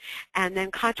Australia, and then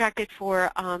contracted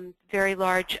for very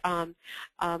large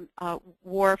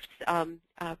wharfs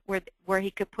where he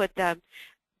could put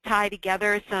tie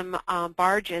together some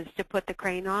barges to put the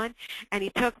crane on, and he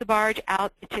took the barge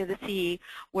out to the sea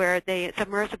where the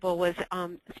submersible was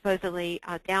supposedly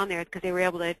down there because they were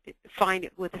able to find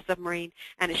it with a submarine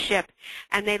and a ship,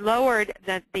 and they lowered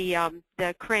the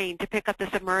crane to pick up the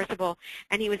submersible,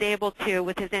 and he was able to,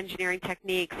 with his engineering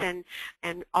techniques and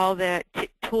all the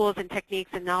tools and techniques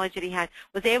and knowledge that he had,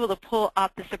 was able to pull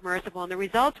up the submersible, and the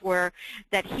results were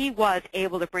that he was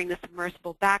able to bring the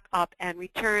submersible back up and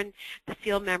return the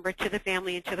SEAL member to the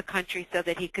family and to the country so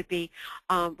that he could be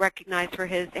recognized for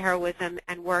his heroism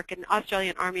and work. And the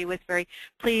Australian Army was very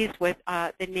pleased with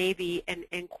the Navy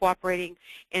in cooperating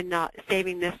in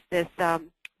saving this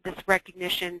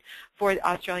recognition for the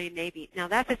Australian Navy. Now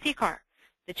that's a CCAR.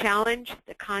 The challenge,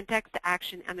 the context, the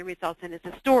action, and the results, and it's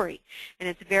a story. And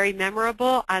it's very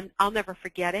memorable. I'll never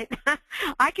forget it.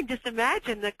 I can just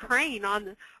imagine the crane on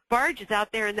the barges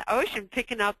out there in the ocean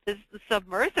picking up this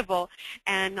submersible,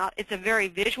 and it's a very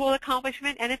visual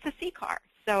accomplishment, and it's a CCAR.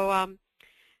 So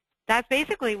that's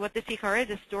basically what the CCAR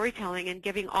is storytelling and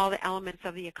giving all the elements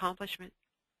of the accomplishment.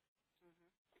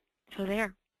 So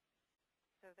there.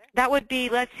 That would be,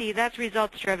 let's see, that's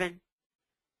results driven.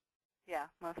 Yeah,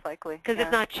 most likely. Because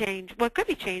it's not changed. Well, it could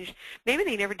be changed. Maybe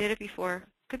they never did it before.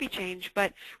 Could be changed.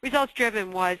 But results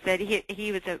driven was that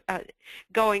he was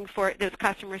going for those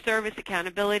customer service,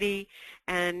 accountability,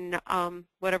 and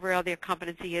whatever other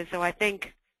competency is. So I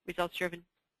think results driven.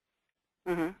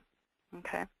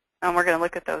 Okay. And we're going to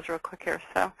look at those real quick here.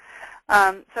 So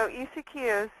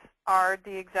ECQs, are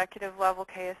the executive level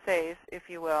KSAs, if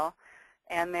you will,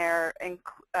 and they're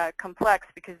complex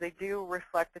because they do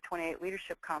reflect the 28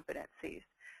 leadership competencies.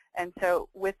 And so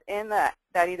within that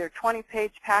either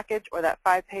 20-page package or that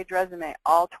 5-page resume,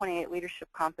 all 28 leadership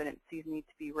competencies need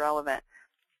to be relevant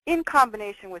in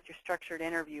combination with your structured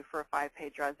interview for a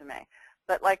 5-page resume.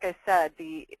 But like I said,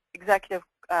 the executive,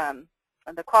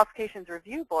 the qualifications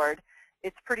review board,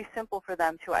 it's pretty simple for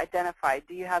them to identify,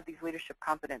 do you have these leadership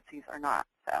competencies or not?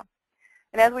 So,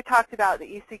 and as we talked about,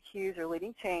 the ECQs are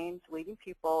leading change, leading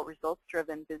people,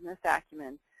 results-driven, business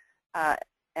acumen,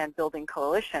 and building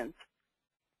coalitions.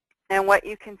 And what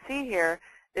you can see here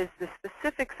is the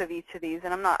specifics of each of these,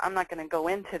 and I'm not going to go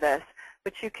into this,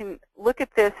 but you can look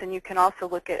at this, and you can also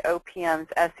look at OPM's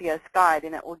SES guide,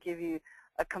 and it will give you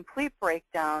a complete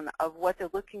breakdown of what they're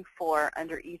looking for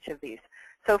under each of these.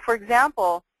 So, for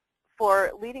example,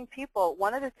 for leading people,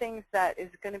 one of the things that is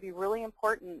going to be really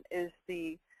important is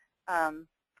the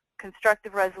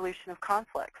constructive resolution of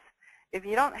conflicts. If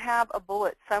you don't have a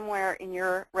bullet somewhere in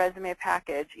your resume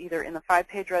package, either in the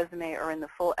 5-page resume or in the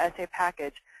full essay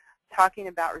package, talking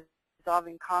about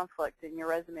resolving conflict, then your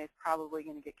resume is probably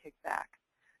going to get kicked back.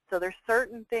 So there's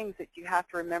certain things that you have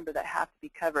to remember that have to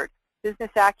be covered.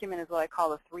 Business acumen is what I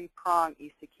call a 3-prong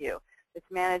ECQ. It's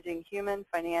managing human,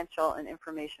 financial, and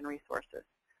information resources.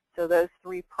 So those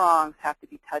 3 prongs have to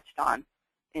be touched on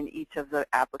in each of the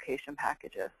application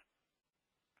packages.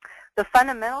 The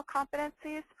fundamental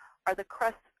competencies are the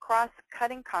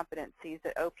cross-cutting competencies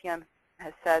that OPM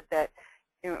has said that,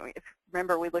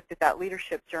 remember we looked at that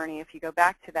leadership journey, if you go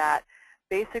back to that,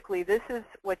 basically this is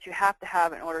what you have to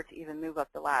have in order to even move up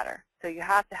the ladder. So you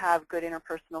have to have good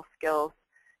interpersonal skills,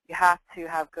 you have to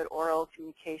have good oral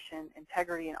communication,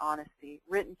 integrity and honesty,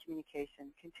 written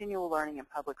communication, continual learning, and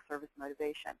public service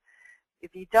motivation.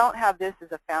 If you don't have this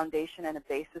as a foundation and a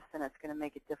basis, then it's going to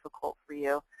make it difficult for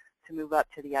you to move up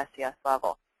to the SES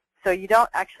level. So you don't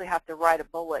actually have to write a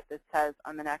bullet that says,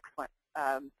 I'm an excellent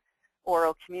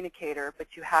oral communicator, but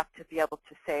you have to be able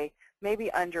to say,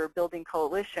 maybe under building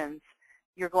coalitions,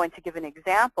 you're going to give an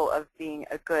example of being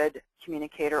a good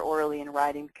communicator orally in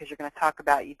writing because you're going to talk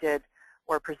about you did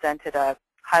or presented a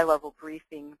high-level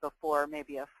briefing before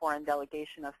maybe a foreign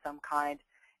delegation of some kind,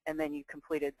 and then you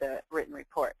completed the written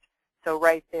report. So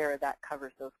right there, that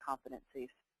covers those competencies.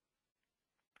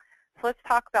 So let's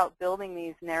talk about building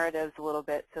these narratives a little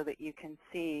bit so that you can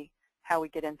see how we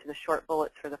get into the short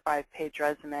bullets for the 5-page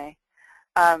resume.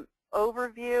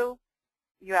 Overview,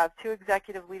 you have 2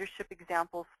 executive leadership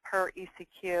examples per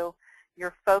ECQ.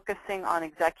 You're focusing on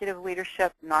executive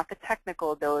leadership, not the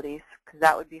technical abilities, because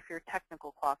that would be for your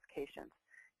technical qualifications.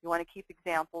 You want to keep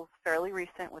examples fairly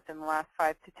recent within the last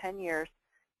 5 to 10 years.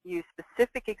 Use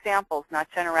specific examples, not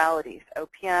generalities.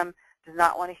 OPM does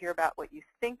not want to hear about what you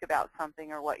think about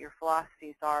something or what your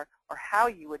philosophies are or how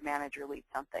you would manage or lead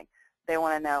something. They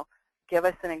want to know, give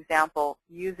us an example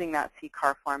using that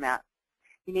CCAR format.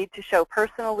 You need to show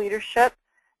personal leadership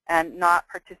and not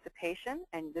participation,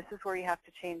 and this is where you have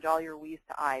to change all your we's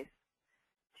to I's.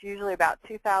 It's usually about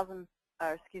 2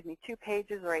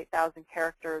 pages or 8,000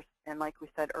 characters, and like we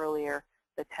said earlier,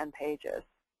 the 10 pages.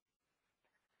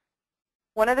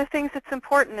 One of the things that's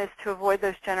important is to avoid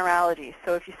those generalities.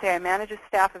 So if you say, I manage a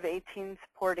staff of 18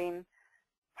 supporting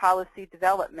policy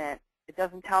development, it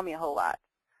doesn't tell me a whole lot.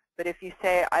 But if you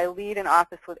say, I lead an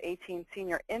office with 18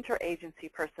 senior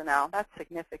interagency personnel, that's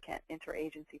significant,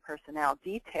 interagency personnel,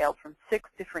 detailed from 6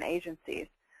 different agencies,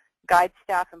 guide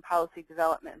staff in policy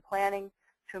development and planning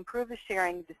to improve the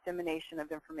sharing and dissemination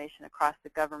of information across the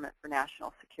government for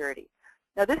national security.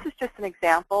 Now this is just an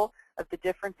example of the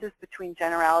differences between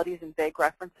generalities and vague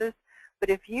references, but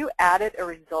if you added a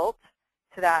result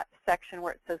to that section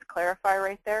where it says clarify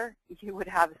right there, you would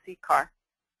have a CCAR.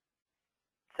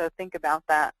 So think about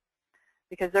that.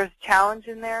 Because there's a challenge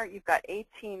in there. You've got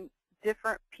 18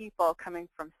 different people coming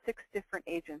from 6 different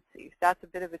agencies. That's a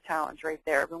bit of a challenge right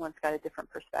there. Everyone's got a different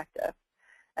perspective.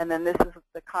 And then this is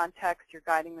the context. You're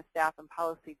guiding the staff in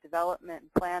policy development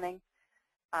and planning.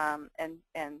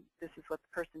 And this is what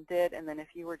the person did. And then if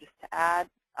you were just to add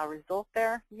a result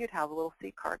there, you'd have a little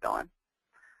CCAR going.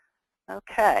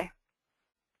 Okay.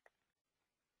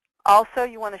 Also,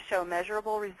 you want to show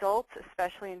measurable results,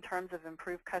 especially in terms of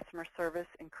improved customer service,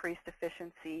 increased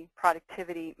efficiency,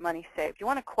 productivity, money saved. You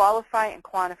want to qualify and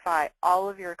quantify all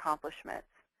of your accomplishments.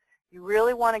 You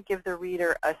really want to give the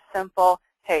reader a simple,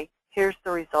 hey, here's the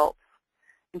results,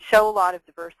 and show a lot of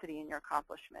diversity in your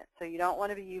accomplishment. So you don't want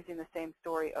to be using the same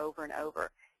story over and over.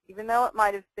 Even though it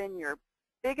might have been your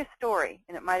biggest story,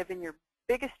 and it might have been your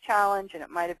biggest challenge, and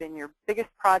it might have been your biggest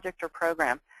project or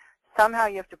program, somehow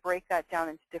you have to break that down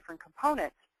into different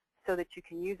components so that you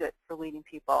can use it for leading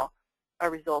people, a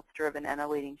results-driven and a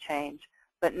leading change,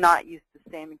 but not use the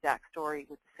same exact story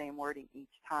with the same wording each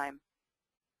time.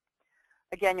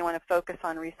 Again, you want to focus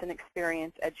on recent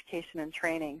experience, education, and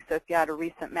training. So if you had a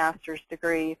recent master's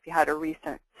degree, if you had a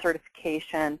recent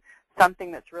certification,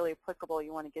 something that's really applicable,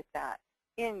 you want to get that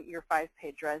in your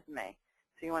 5-page resume.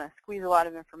 So you want to squeeze a lot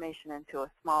of information into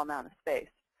a small amount of space.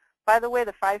 By the way,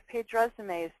 the 5-page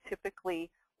resume is typically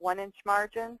 1-inch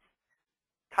margins,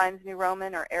 Times New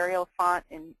Roman or Arial font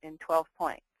in 12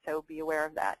 point. So be aware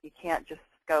of that. You can't just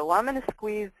go, well, I'm going to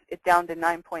squeeze it down to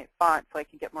 9-point font so I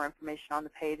can get more information on the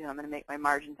page, and I'm going to make my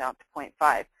margins out to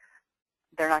 0.5.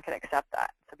 They're not going to accept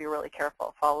that, so be really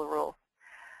careful. Follow the rules.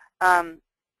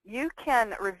 You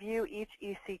can review each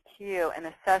ECQ and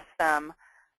assess them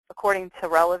according to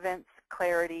relevance,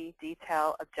 clarity,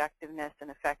 detail, objectiveness, and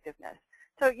effectiveness.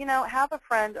 So, have a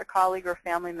friend, a colleague, or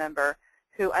family member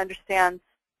who understands,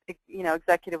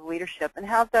 executive leadership, and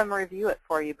have them review it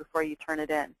for you before you turn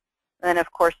it in. And,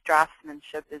 of course,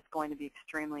 draftsmanship is going to be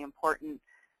extremely important.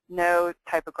 No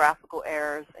typographical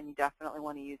errors, and you definitely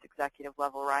want to use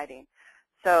executive-level writing.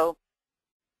 So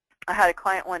I had a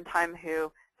client one time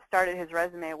who started his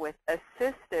resume with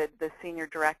assisted the senior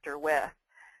director with.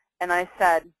 And I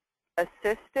said,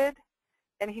 assisted?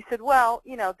 And he said, well,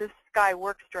 this guy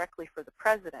works directly for the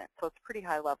president, so it's pretty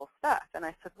high-level stuff. And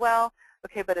I said, well,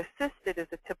 okay, but assisted is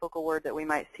a typical word that we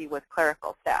might see with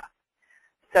clerical staff.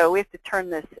 So we have to turn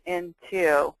this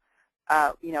into,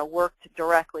 worked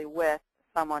directly with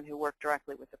someone who worked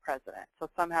directly with the president. So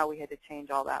somehow we had to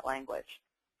change all that language.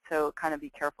 So kind of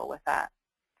be careful with that.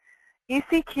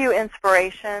 ECQ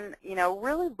inspiration,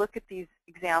 really look at these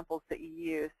examples that you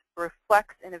use.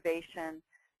 Reflects innovation,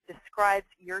 describes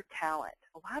your talent.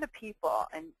 A lot of people,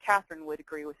 and Kathryn would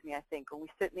agree with me, I think, when we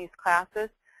sit in these classes,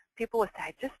 people would say,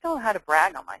 I just don't know how to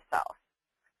brag on myself.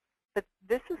 But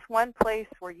this is one place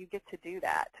where you get to do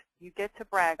that. You get to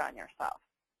brag on yourself.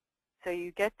 So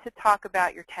you get to talk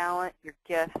about your talent, your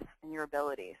gifts, and your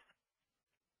abilities.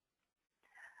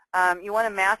 You want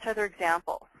to match other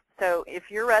examples. So if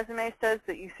your resume says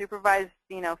that you supervise,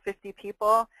 50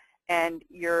 people, and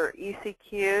your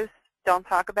ECQs don't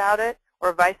talk about it,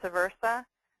 or vice versa,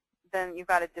 then you've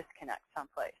got a disconnect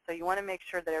someplace. So you want to make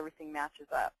sure that everything matches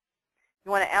up.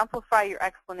 You want to amplify your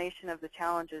explanation of the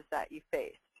challenges that you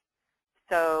faced.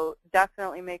 So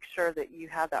definitely make sure that you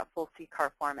have that full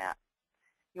CCAR format.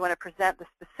 You want to present the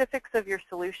specifics of your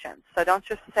solutions. So don't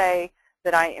just say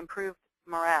that I improved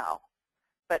morale,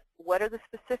 but what are the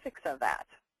specifics of that?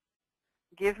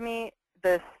 Give me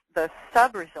the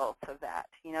sub-results of that.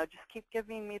 Just keep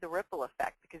giving me the ripple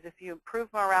effect, because if you improve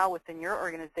morale within your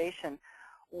organization,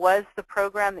 was the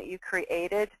program that you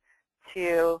created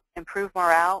to improve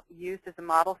morale used as a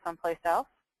model someplace else?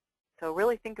 So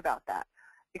really think about that.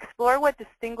 Explore what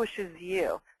distinguishes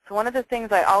you. So one of the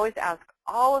things I always ask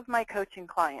all of my coaching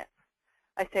clients,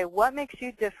 I say, what makes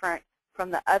you different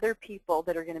from the other people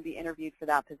that are going to be interviewed for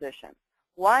that position?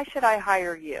 Why should I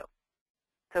hire you?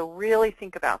 So really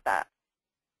think about that.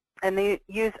 And they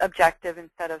use objective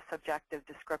instead of subjective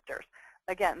descriptors.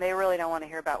 Again, they really don't want to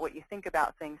hear about what you think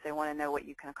about things. They want to know what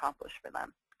you can accomplish for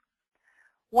them.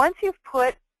 Once you've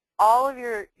put all of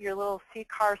your little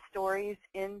CCAR stories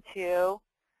into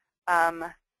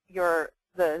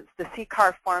the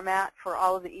CCAR format for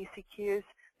all of the ECQs,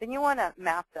 then you want to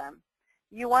map them.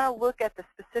 You want to look at the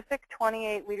specific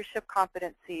 28 leadership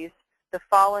competencies that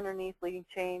fall underneath leading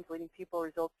change, leading people,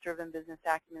 results-driven business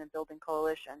acumen, and building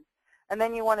coalitions. And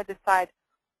then you want to decide,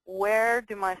 where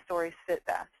do my stories fit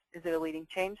best? Is it a leading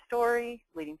change story,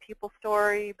 leading people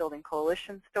story, building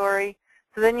coalition story?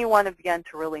 So then you want to begin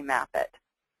to really map it.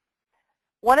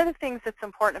 One of the things that's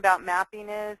important about mapping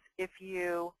is if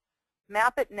you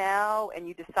map it now and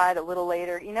you decide a little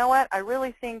later, you know what, I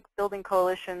really think building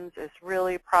coalitions is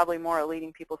really probably more a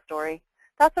leading people story.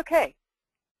 That's okay.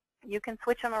 You can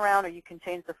switch them around, or you can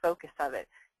change the focus of it.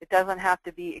 It doesn't have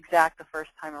to be exact the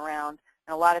first time around.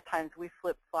 And a lot of times we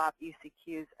flip-flop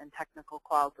ECQs and technical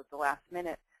quals at the last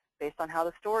minute based on how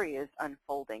the story is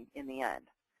unfolding in the end.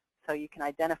 So you can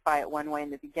identify it one way in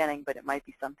the beginning, but it might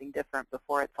be something different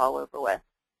before it's all over with.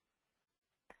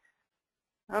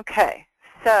 Okay,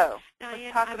 so Diane,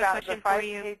 let's talk I have about a question the for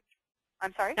you. 5-page.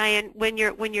 I'm sorry? Diane, when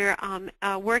you're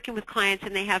working with clients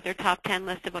and they have their top 10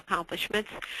 list of accomplishments,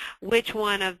 which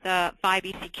one of the 5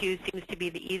 ECQs seems to be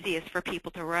the easiest for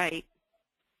people to write?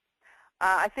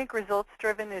 I think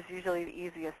results-driven is usually the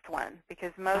easiest one,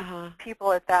 because most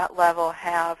people at that level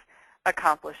have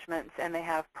accomplishments and they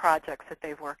have projects that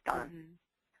they've worked on.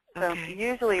 So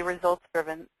usually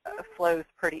results-driven flows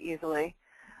pretty easily.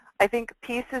 I think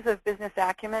pieces of business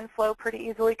acumen flow pretty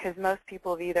easily because most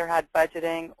people have either had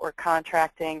budgeting or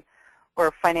contracting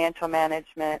or financial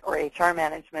management or HR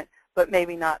management, but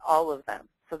maybe not all of them.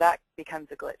 So that becomes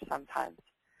a glitch sometimes.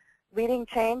 Leading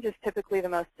change is typically the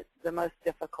most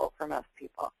difficult for most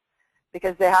people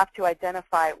because they have to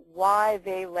identify why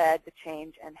they led the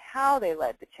change and how they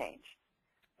led the change.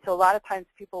 So a lot of times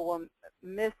people will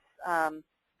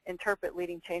misinterpret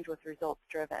leading change with results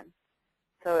driven.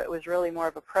 So it was really more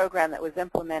of a program that was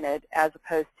implemented as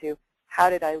opposed to how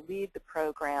did I lead the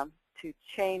program to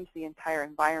change the entire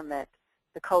environment,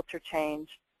 the culture change,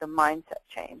 the mindset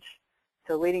change.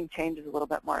 So leading change is a little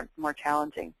bit more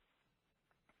challenging.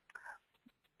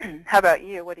 How about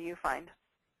you? What do you find?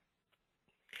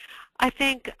 I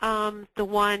think the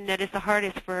one that is the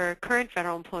hardest for current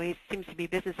federal employees seems to be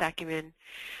business acumen.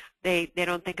 They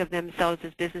don't think of themselves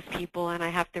as business people, and I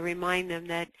have to remind them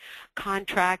that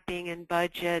contracting and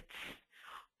budgets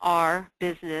are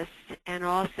business, and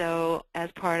also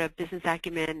as part of business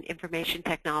acumen, information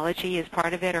technology is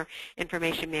part of it, or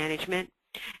information management.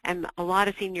 And a lot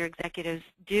of senior executives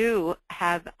do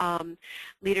have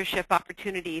leadership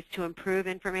opportunities to improve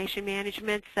information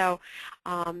management. So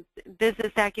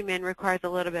business acumen requires a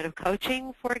little bit of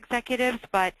coaching for executives,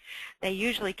 but they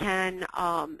usually can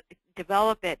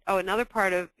develop it. Oh, another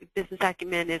part of business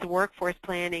acumen is workforce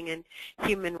planning and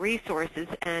human resources.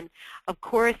 And of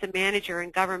course, a manager in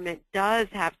government does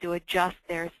have to adjust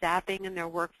their staffing and their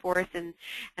workforce and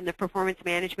the performance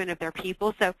management of their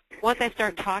people. So once I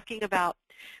start talking about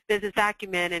business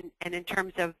acumen and in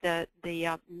terms of the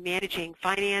managing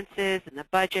finances and the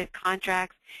budget,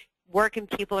 contracts, working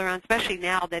people around, especially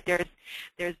now that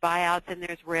there's buyouts and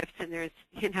there's RIFs and there's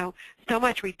so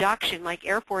much reduction. Like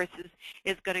Air Force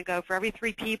is going to go for every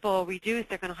 3 people reduced,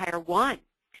 they're going to hire 1.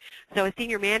 So a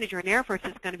senior manager in Air Force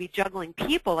is going to be juggling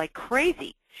people like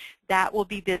crazy. That will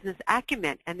be business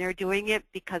acumen, and they're doing it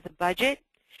because of budget.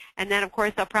 And then, of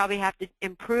course, they'll probably have to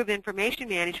improve information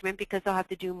management because they'll have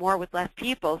to do more with less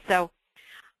people. So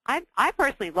I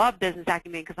personally love business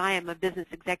acumen because I am a business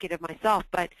executive myself,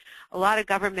 but a lot of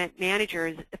government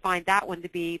managers find that one to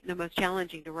be the most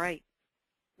challenging to write.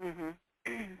 Mm-hmm.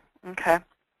 Okay.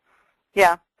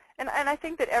 Yeah. And I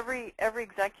think that every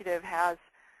executive has,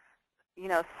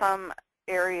 some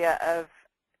area of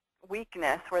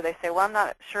weakness where they say, well, I'm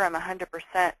not sure I'm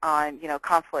 100% on,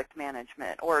 conflict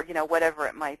management or, whatever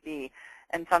it might be.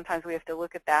 And sometimes we have to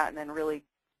look at that and then really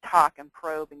talk and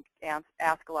probe and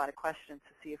ask a lot of questions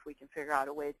to see if we can figure out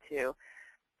a way to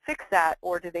fix that,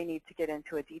 or do they need to get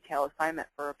into a detail assignment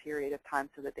for a period of time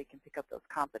so that they can pick up those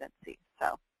competencies.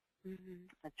 So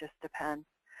it just depends.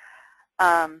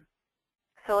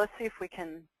 So let's see if we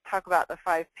can talk about the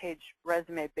 5-page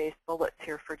resume-based bullets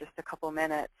here for just a couple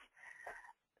minutes.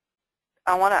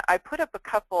 I put up a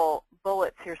couple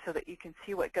bullets here so that you can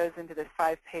see what goes into this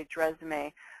 5-page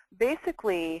resume.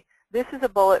 Basically, this is a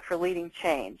bullet for leading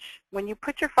change. When you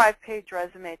put your 5-page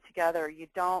resume together, you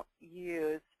don't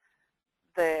use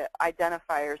the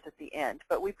identifiers at the end,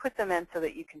 but we put them in so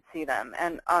that you can see them.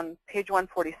 And on page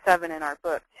 147 in our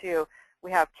book, too,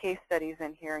 we have case studies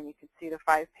in here, and you can see the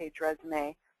 5-page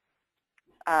resume,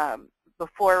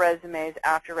 before resumes,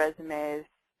 after resumes,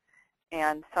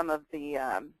 and some of the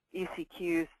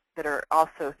ECQs that are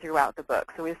also throughout the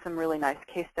book. So we have some really nice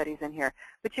case studies in here.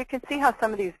 But you can see how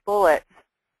some of these bullets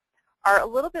are a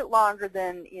little bit longer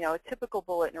than a typical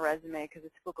bullet in a resume, because a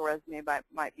typical resume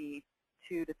might be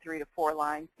 2 to 3 to 4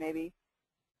 lines maybe,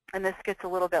 and this gets a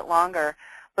little bit longer.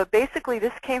 But basically,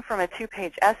 this came from a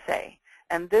 2-page essay,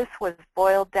 and this was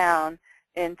boiled down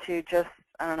into just,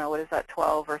 I don't know, what is that,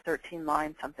 12 or 13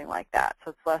 lines, something like that.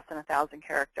 So it's less than 1,000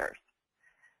 characters.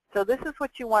 So this is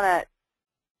what you want to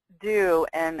do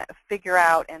and figure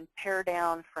out and pare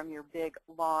down from your big,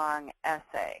 long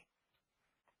essay.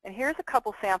 And here's a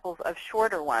couple samples of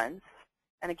shorter ones.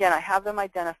 And again, I have them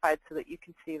identified so that you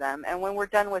can see them. And when we're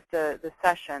done with the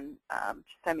session, just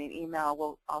send me an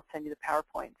email. I'll send you the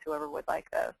PowerPoints, whoever would like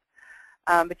those.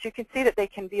 But you can see that they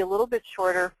can be a little bit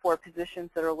shorter for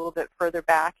positions that are a little bit further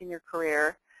back in your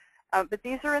career. But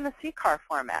these are in the CCAR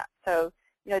format. So,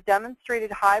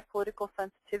 demonstrated high political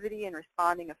sensitivity in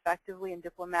responding effectively and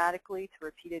diplomatically to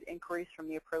repeated inquiries from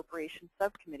the Appropriations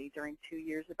Subcommittee during 2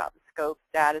 years about the scope,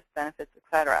 status, benefits,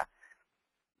 etc.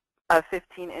 of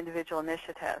 15 individual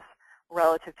initiatives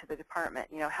relative to the department.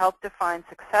 Help define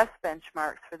success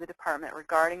benchmarks for the department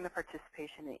regarding the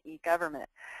participation in e-government.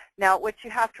 Now, what you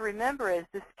have to remember is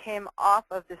this came off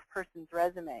of this person's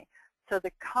resume. So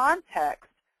the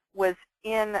context was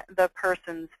in the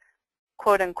person's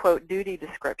quote-unquote duty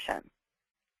description.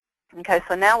 Okay,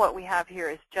 so now what we have here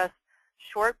is just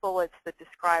short bullets that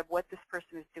describe what this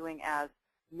person is doing as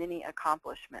mini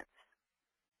accomplishments.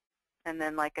 And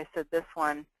then, like I said, this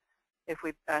one, if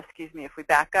we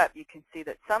back up, you can see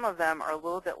that some of them are a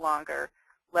little bit longer.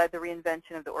 Led the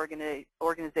reinvention of the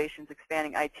organization's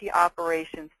expanding IT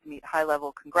operations to meet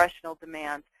high-level congressional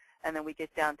demands. And then we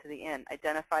get down to the end.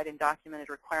 Identified and documented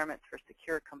requirements for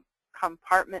secure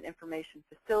compartment information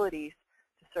facilities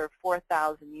to serve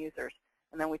 4,000 users.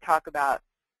 And then we talk about,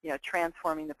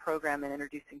 transforming the program and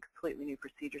introducing completely new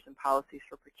procedures and policies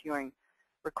for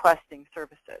requesting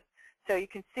services. So you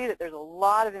can see that there's a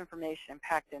lot of information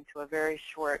packed into a very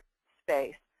short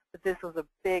space. But this was a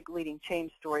big leading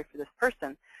change story for this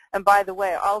person. And by the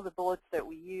way, all of the bullets that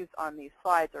we use on these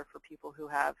slides are for people who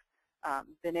have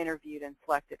been interviewed and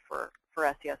selected for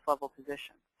SES level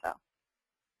positions. So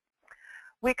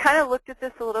we kind of looked at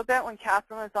this a little bit when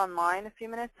Kathryn was online a few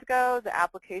minutes ago. The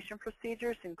application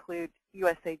procedures include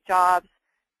USA Jobs,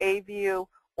 AView,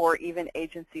 or even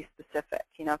agency specific.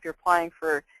 If you're applying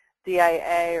for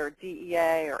DIA or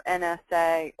DEA or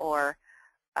NSA or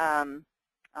I'm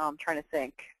trying to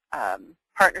think,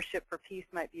 Partnership for Peace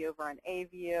might be over on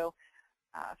AView.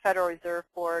 Federal Reserve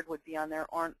Board would be on their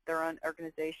own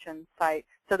organization site.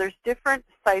 So there's different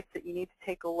sites that you need to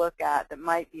take a look at that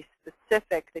might be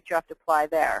specific that you have to apply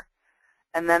there.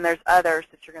 And then there's others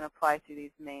that you're going to apply through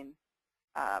these main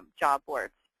job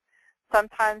boards.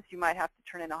 Sometimes you might have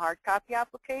to turn in a hard copy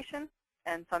application,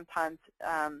 and sometimes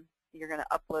you're going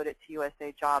to upload it to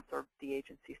USA Jobs or the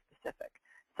agency specific.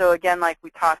 So again, like we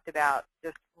talked about,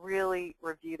 just really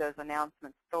review those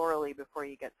announcements thoroughly before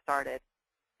you get started.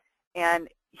 And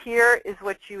here is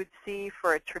what you would see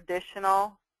for a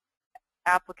traditional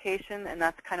application, and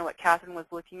that's kind of what Kathryn was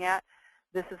looking at.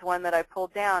 This is one that I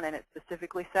pulled down, and it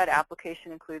specifically said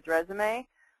application includes resume,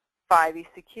 5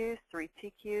 ECQs, 3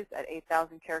 TQs at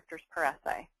 8,000 characters per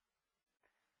essay.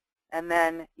 And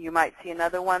then you might see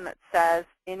another one that says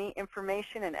any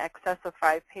information in excess of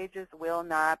 5 pages will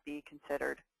not be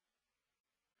considered.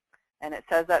 And it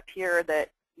says up here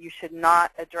that you should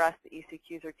not address the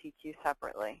ECQs or TQs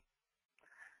separately.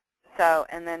 So,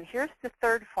 and then here's the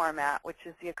third format, which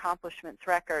is the accomplishments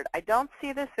record. I don't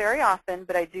see this very often,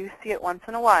 but I do see it once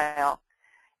in a while.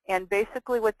 And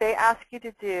basically what they ask you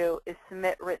to do is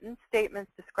submit written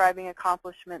statements describing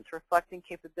accomplishments reflecting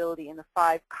capability in the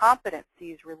 5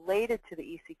 competencies related to the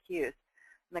ECQs.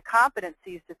 And the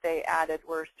competencies that they added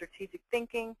were strategic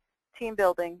thinking, team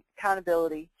building,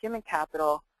 accountability, human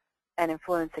capital, and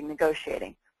influencing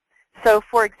negotiating. So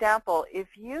for example, if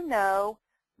you know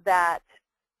that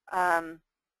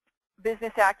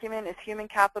business acumen is human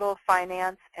capital,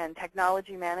 finance, and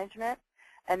technology management,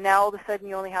 and now all of a sudden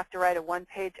you only have to write a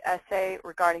 1-page essay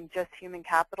regarding just human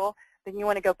capital, then you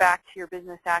want to go back to your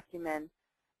business acumen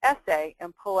essay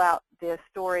and pull out the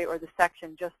story or the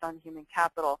section just on human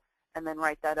capital and then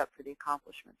write that up for the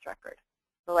accomplishments record.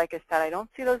 So like I said, I don't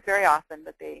see those very often,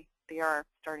 but they are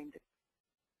starting to,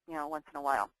 once in a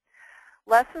while.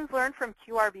 Lessons learned from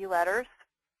QRB letters.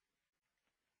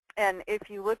 And if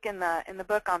you look in the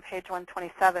book on page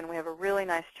 127, we have a really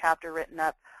nice chapter written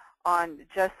up on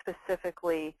just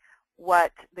specifically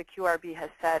what the QRB has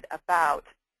said about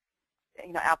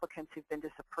applicants who've been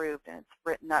disapproved, and it's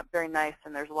written up very nice,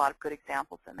 and there's a lot of good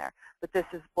examples in there. But this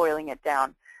is boiling it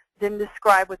down. Didn't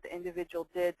describe what the individual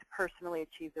did to personally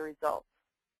achieve the results.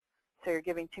 So you're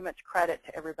giving too much credit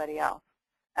to everybody else.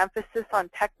 Emphasis on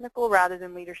technical rather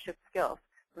than leadership skills.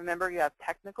 Remember, you have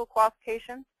technical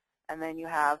qualifications, and then you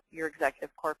have your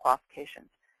executive core qualifications.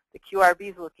 The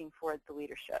QRB is looking for the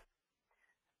leadership.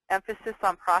 Emphasis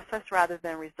on process rather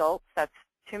than results. That's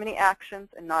too many actions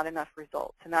and not enough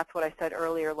results. And that's what I said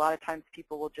earlier. A lot of times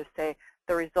people will just say,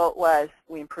 the result was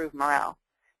we improved morale.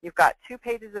 You've got 2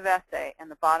 pages of essay,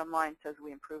 and the bottom line says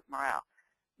we improved morale.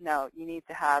 No, you need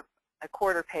to have a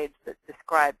quarter page that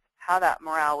describes how that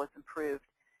morale was improved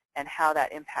and how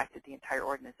that impacted the entire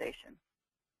organization.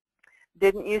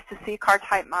 Didn't use the C-CAR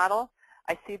type model.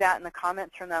 I see that in the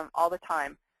comments from them all the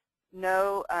time.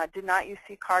 No, did not use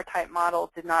C-CAR type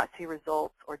model, did not see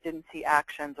results, or didn't see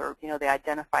actions, or they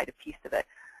identified a piece of it.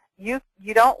 You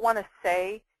don't want to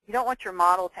say, you don't want your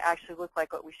model to actually look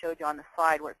like what we showed you on the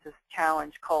slide where it says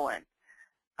challenge colon,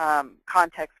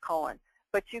 context colon.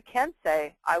 But you can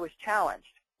say, I was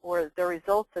challenged, or the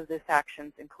results of this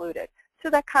actions included. So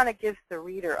that kind of gives the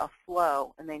reader a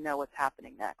flow, and they know what's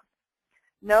happening next.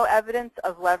 No evidence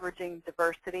of leveraging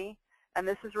diversity. And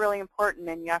this is really important,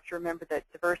 and you have to remember that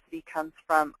diversity comes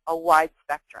from a wide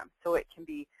spectrum. So it can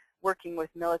be working with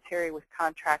military, with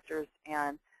contractors,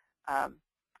 and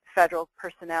federal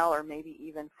personnel, or maybe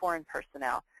even foreign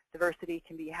personnel. Diversity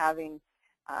can be having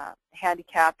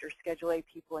handicapped or Schedule A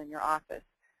people in your office.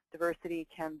 Diversity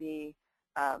can be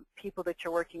people that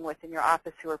you're working with in your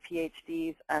office who are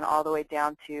PhDs and all the way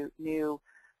down to new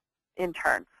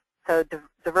interns. So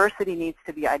diversity needs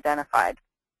to be identified.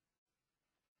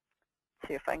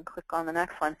 See if I can click on the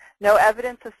next one. No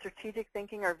evidence of strategic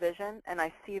thinking or vision, and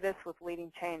I see this with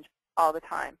leading change all the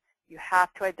time. You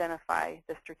have to identify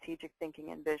the strategic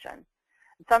thinking and vision.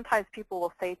 And sometimes people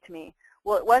will say to me,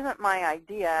 well, it wasn't my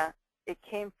idea, it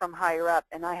came from higher up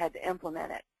and I had to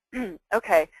implement it.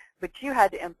 Okay, but you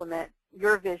had to implement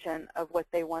your vision of what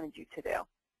they wanted you to do.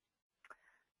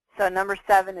 So number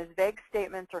 7 is vague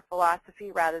statements or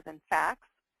philosophy rather than facts.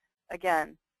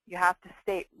 Again, you have to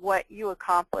state what you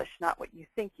accomplished, not what you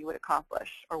think you would accomplish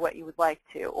or what you would like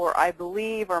to, or I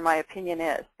believe or my opinion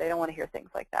is. They don't want to hear things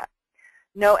like that.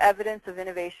 No evidence of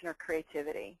innovation or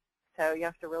creativity. So you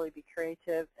have to really be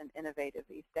creative and innovative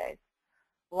these days.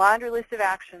 Laundry list of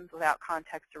actions without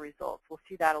context or results. We'll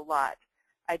see that a lot.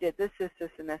 I did this, this,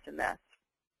 this, and this, and this.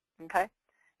 Okay?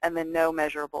 And then no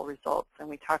measurable results, and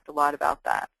we talked a lot about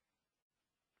that.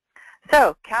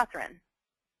 So, Kathryn,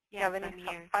 do you have any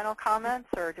final comments,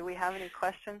 or do we have any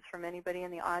questions from anybody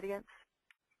in the audience?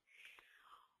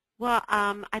 Well,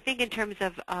 I think in terms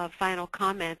of final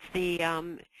comments,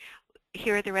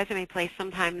 here at the Resume Place,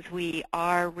 sometimes we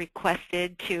are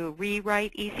requested to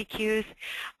rewrite ECQs.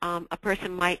 A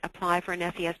person might apply for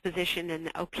an SES position, and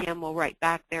the OPM will write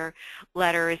back their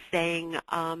letters saying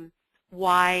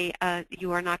why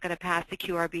you are not going to pass the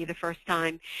QRB the first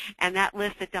time. And that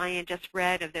list that Diane just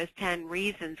read of those 10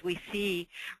 reasons we see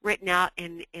written out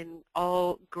in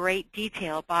all great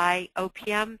detail by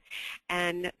OPM.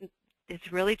 And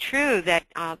it's really true that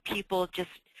people just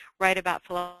write about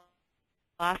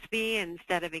philosophy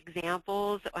instead of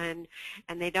examples, and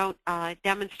they don't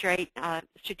demonstrate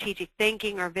strategic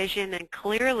thinking or vision, and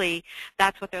clearly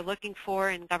that's what they're looking for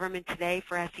in government today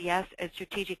for SES, as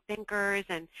strategic thinkers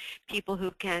and people who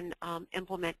can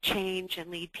implement change and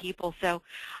lead people. So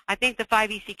I think the 5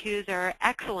 ECQs are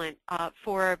excellent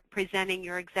for presenting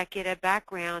your executive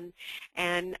background,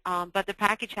 and but the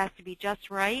package has to be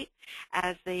just right,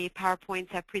 as the PowerPoints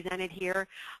have presented here.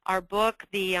 Our book,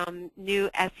 the new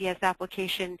SES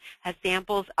application, has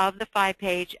samples of the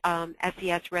 5-page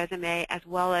SES resume, as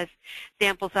well as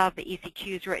samples of the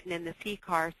ECQs written in the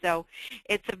CCAR. So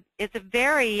it's a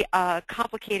very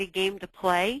complicated game to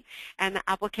play, and the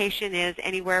application is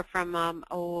anywhere from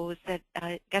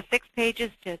I guess 6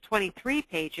 pages to 23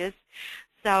 pages.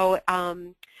 So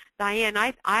Diane,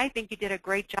 I think you did a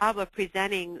great job of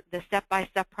presenting the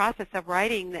step-by-step process of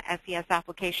writing the SES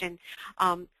application.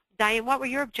 Diane, what were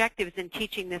your objectives in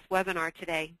teaching this webinar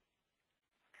today?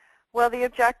 Well, the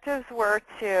objectives were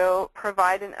to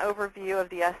provide an overview of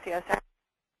the SES.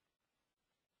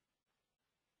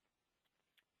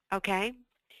 Okay.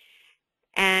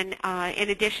 And in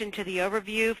addition to the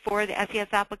overview for the SES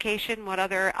application, what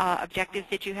other objectives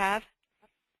did you have?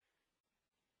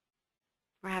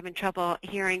 We're having trouble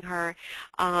hearing her.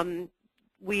 I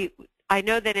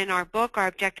know that in our book, our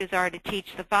objectives are to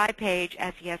teach the 5-page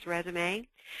SES resume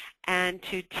and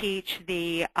to teach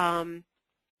the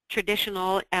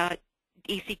traditional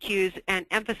ECQs and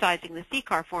emphasizing the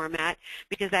CCAR format,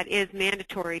 because that is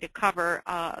mandatory to cover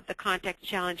the context,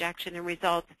 challenge, action, and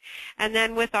results. And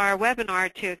then with our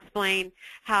webinar to explain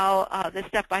how the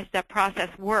step-by-step process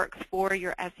works for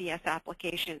your SES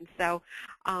application. So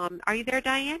are you there,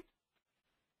 Diane?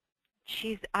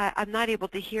 I'm not able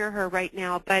to hear her right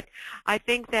now, but I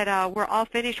think that we're all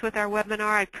finished with our webinar.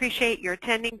 I appreciate your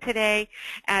attending today.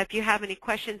 If you have any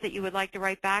questions that you would like to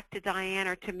write back to Diane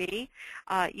or to me,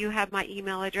 you have my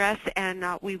email address, and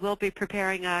we will be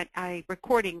preparing a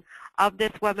recording of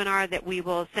this webinar that we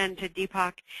will send to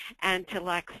Deepak and to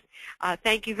Lex.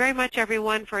 Thank you very much,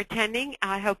 everyone, for attending.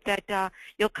 I hope that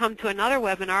you'll come to another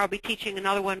webinar. I'll be teaching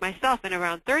another one myself in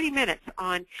around 30 minutes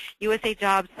on USA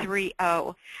Jobs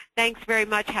 3.0. Thanks very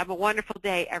much. Have a wonderful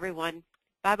day, everyone.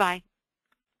 Bye-bye.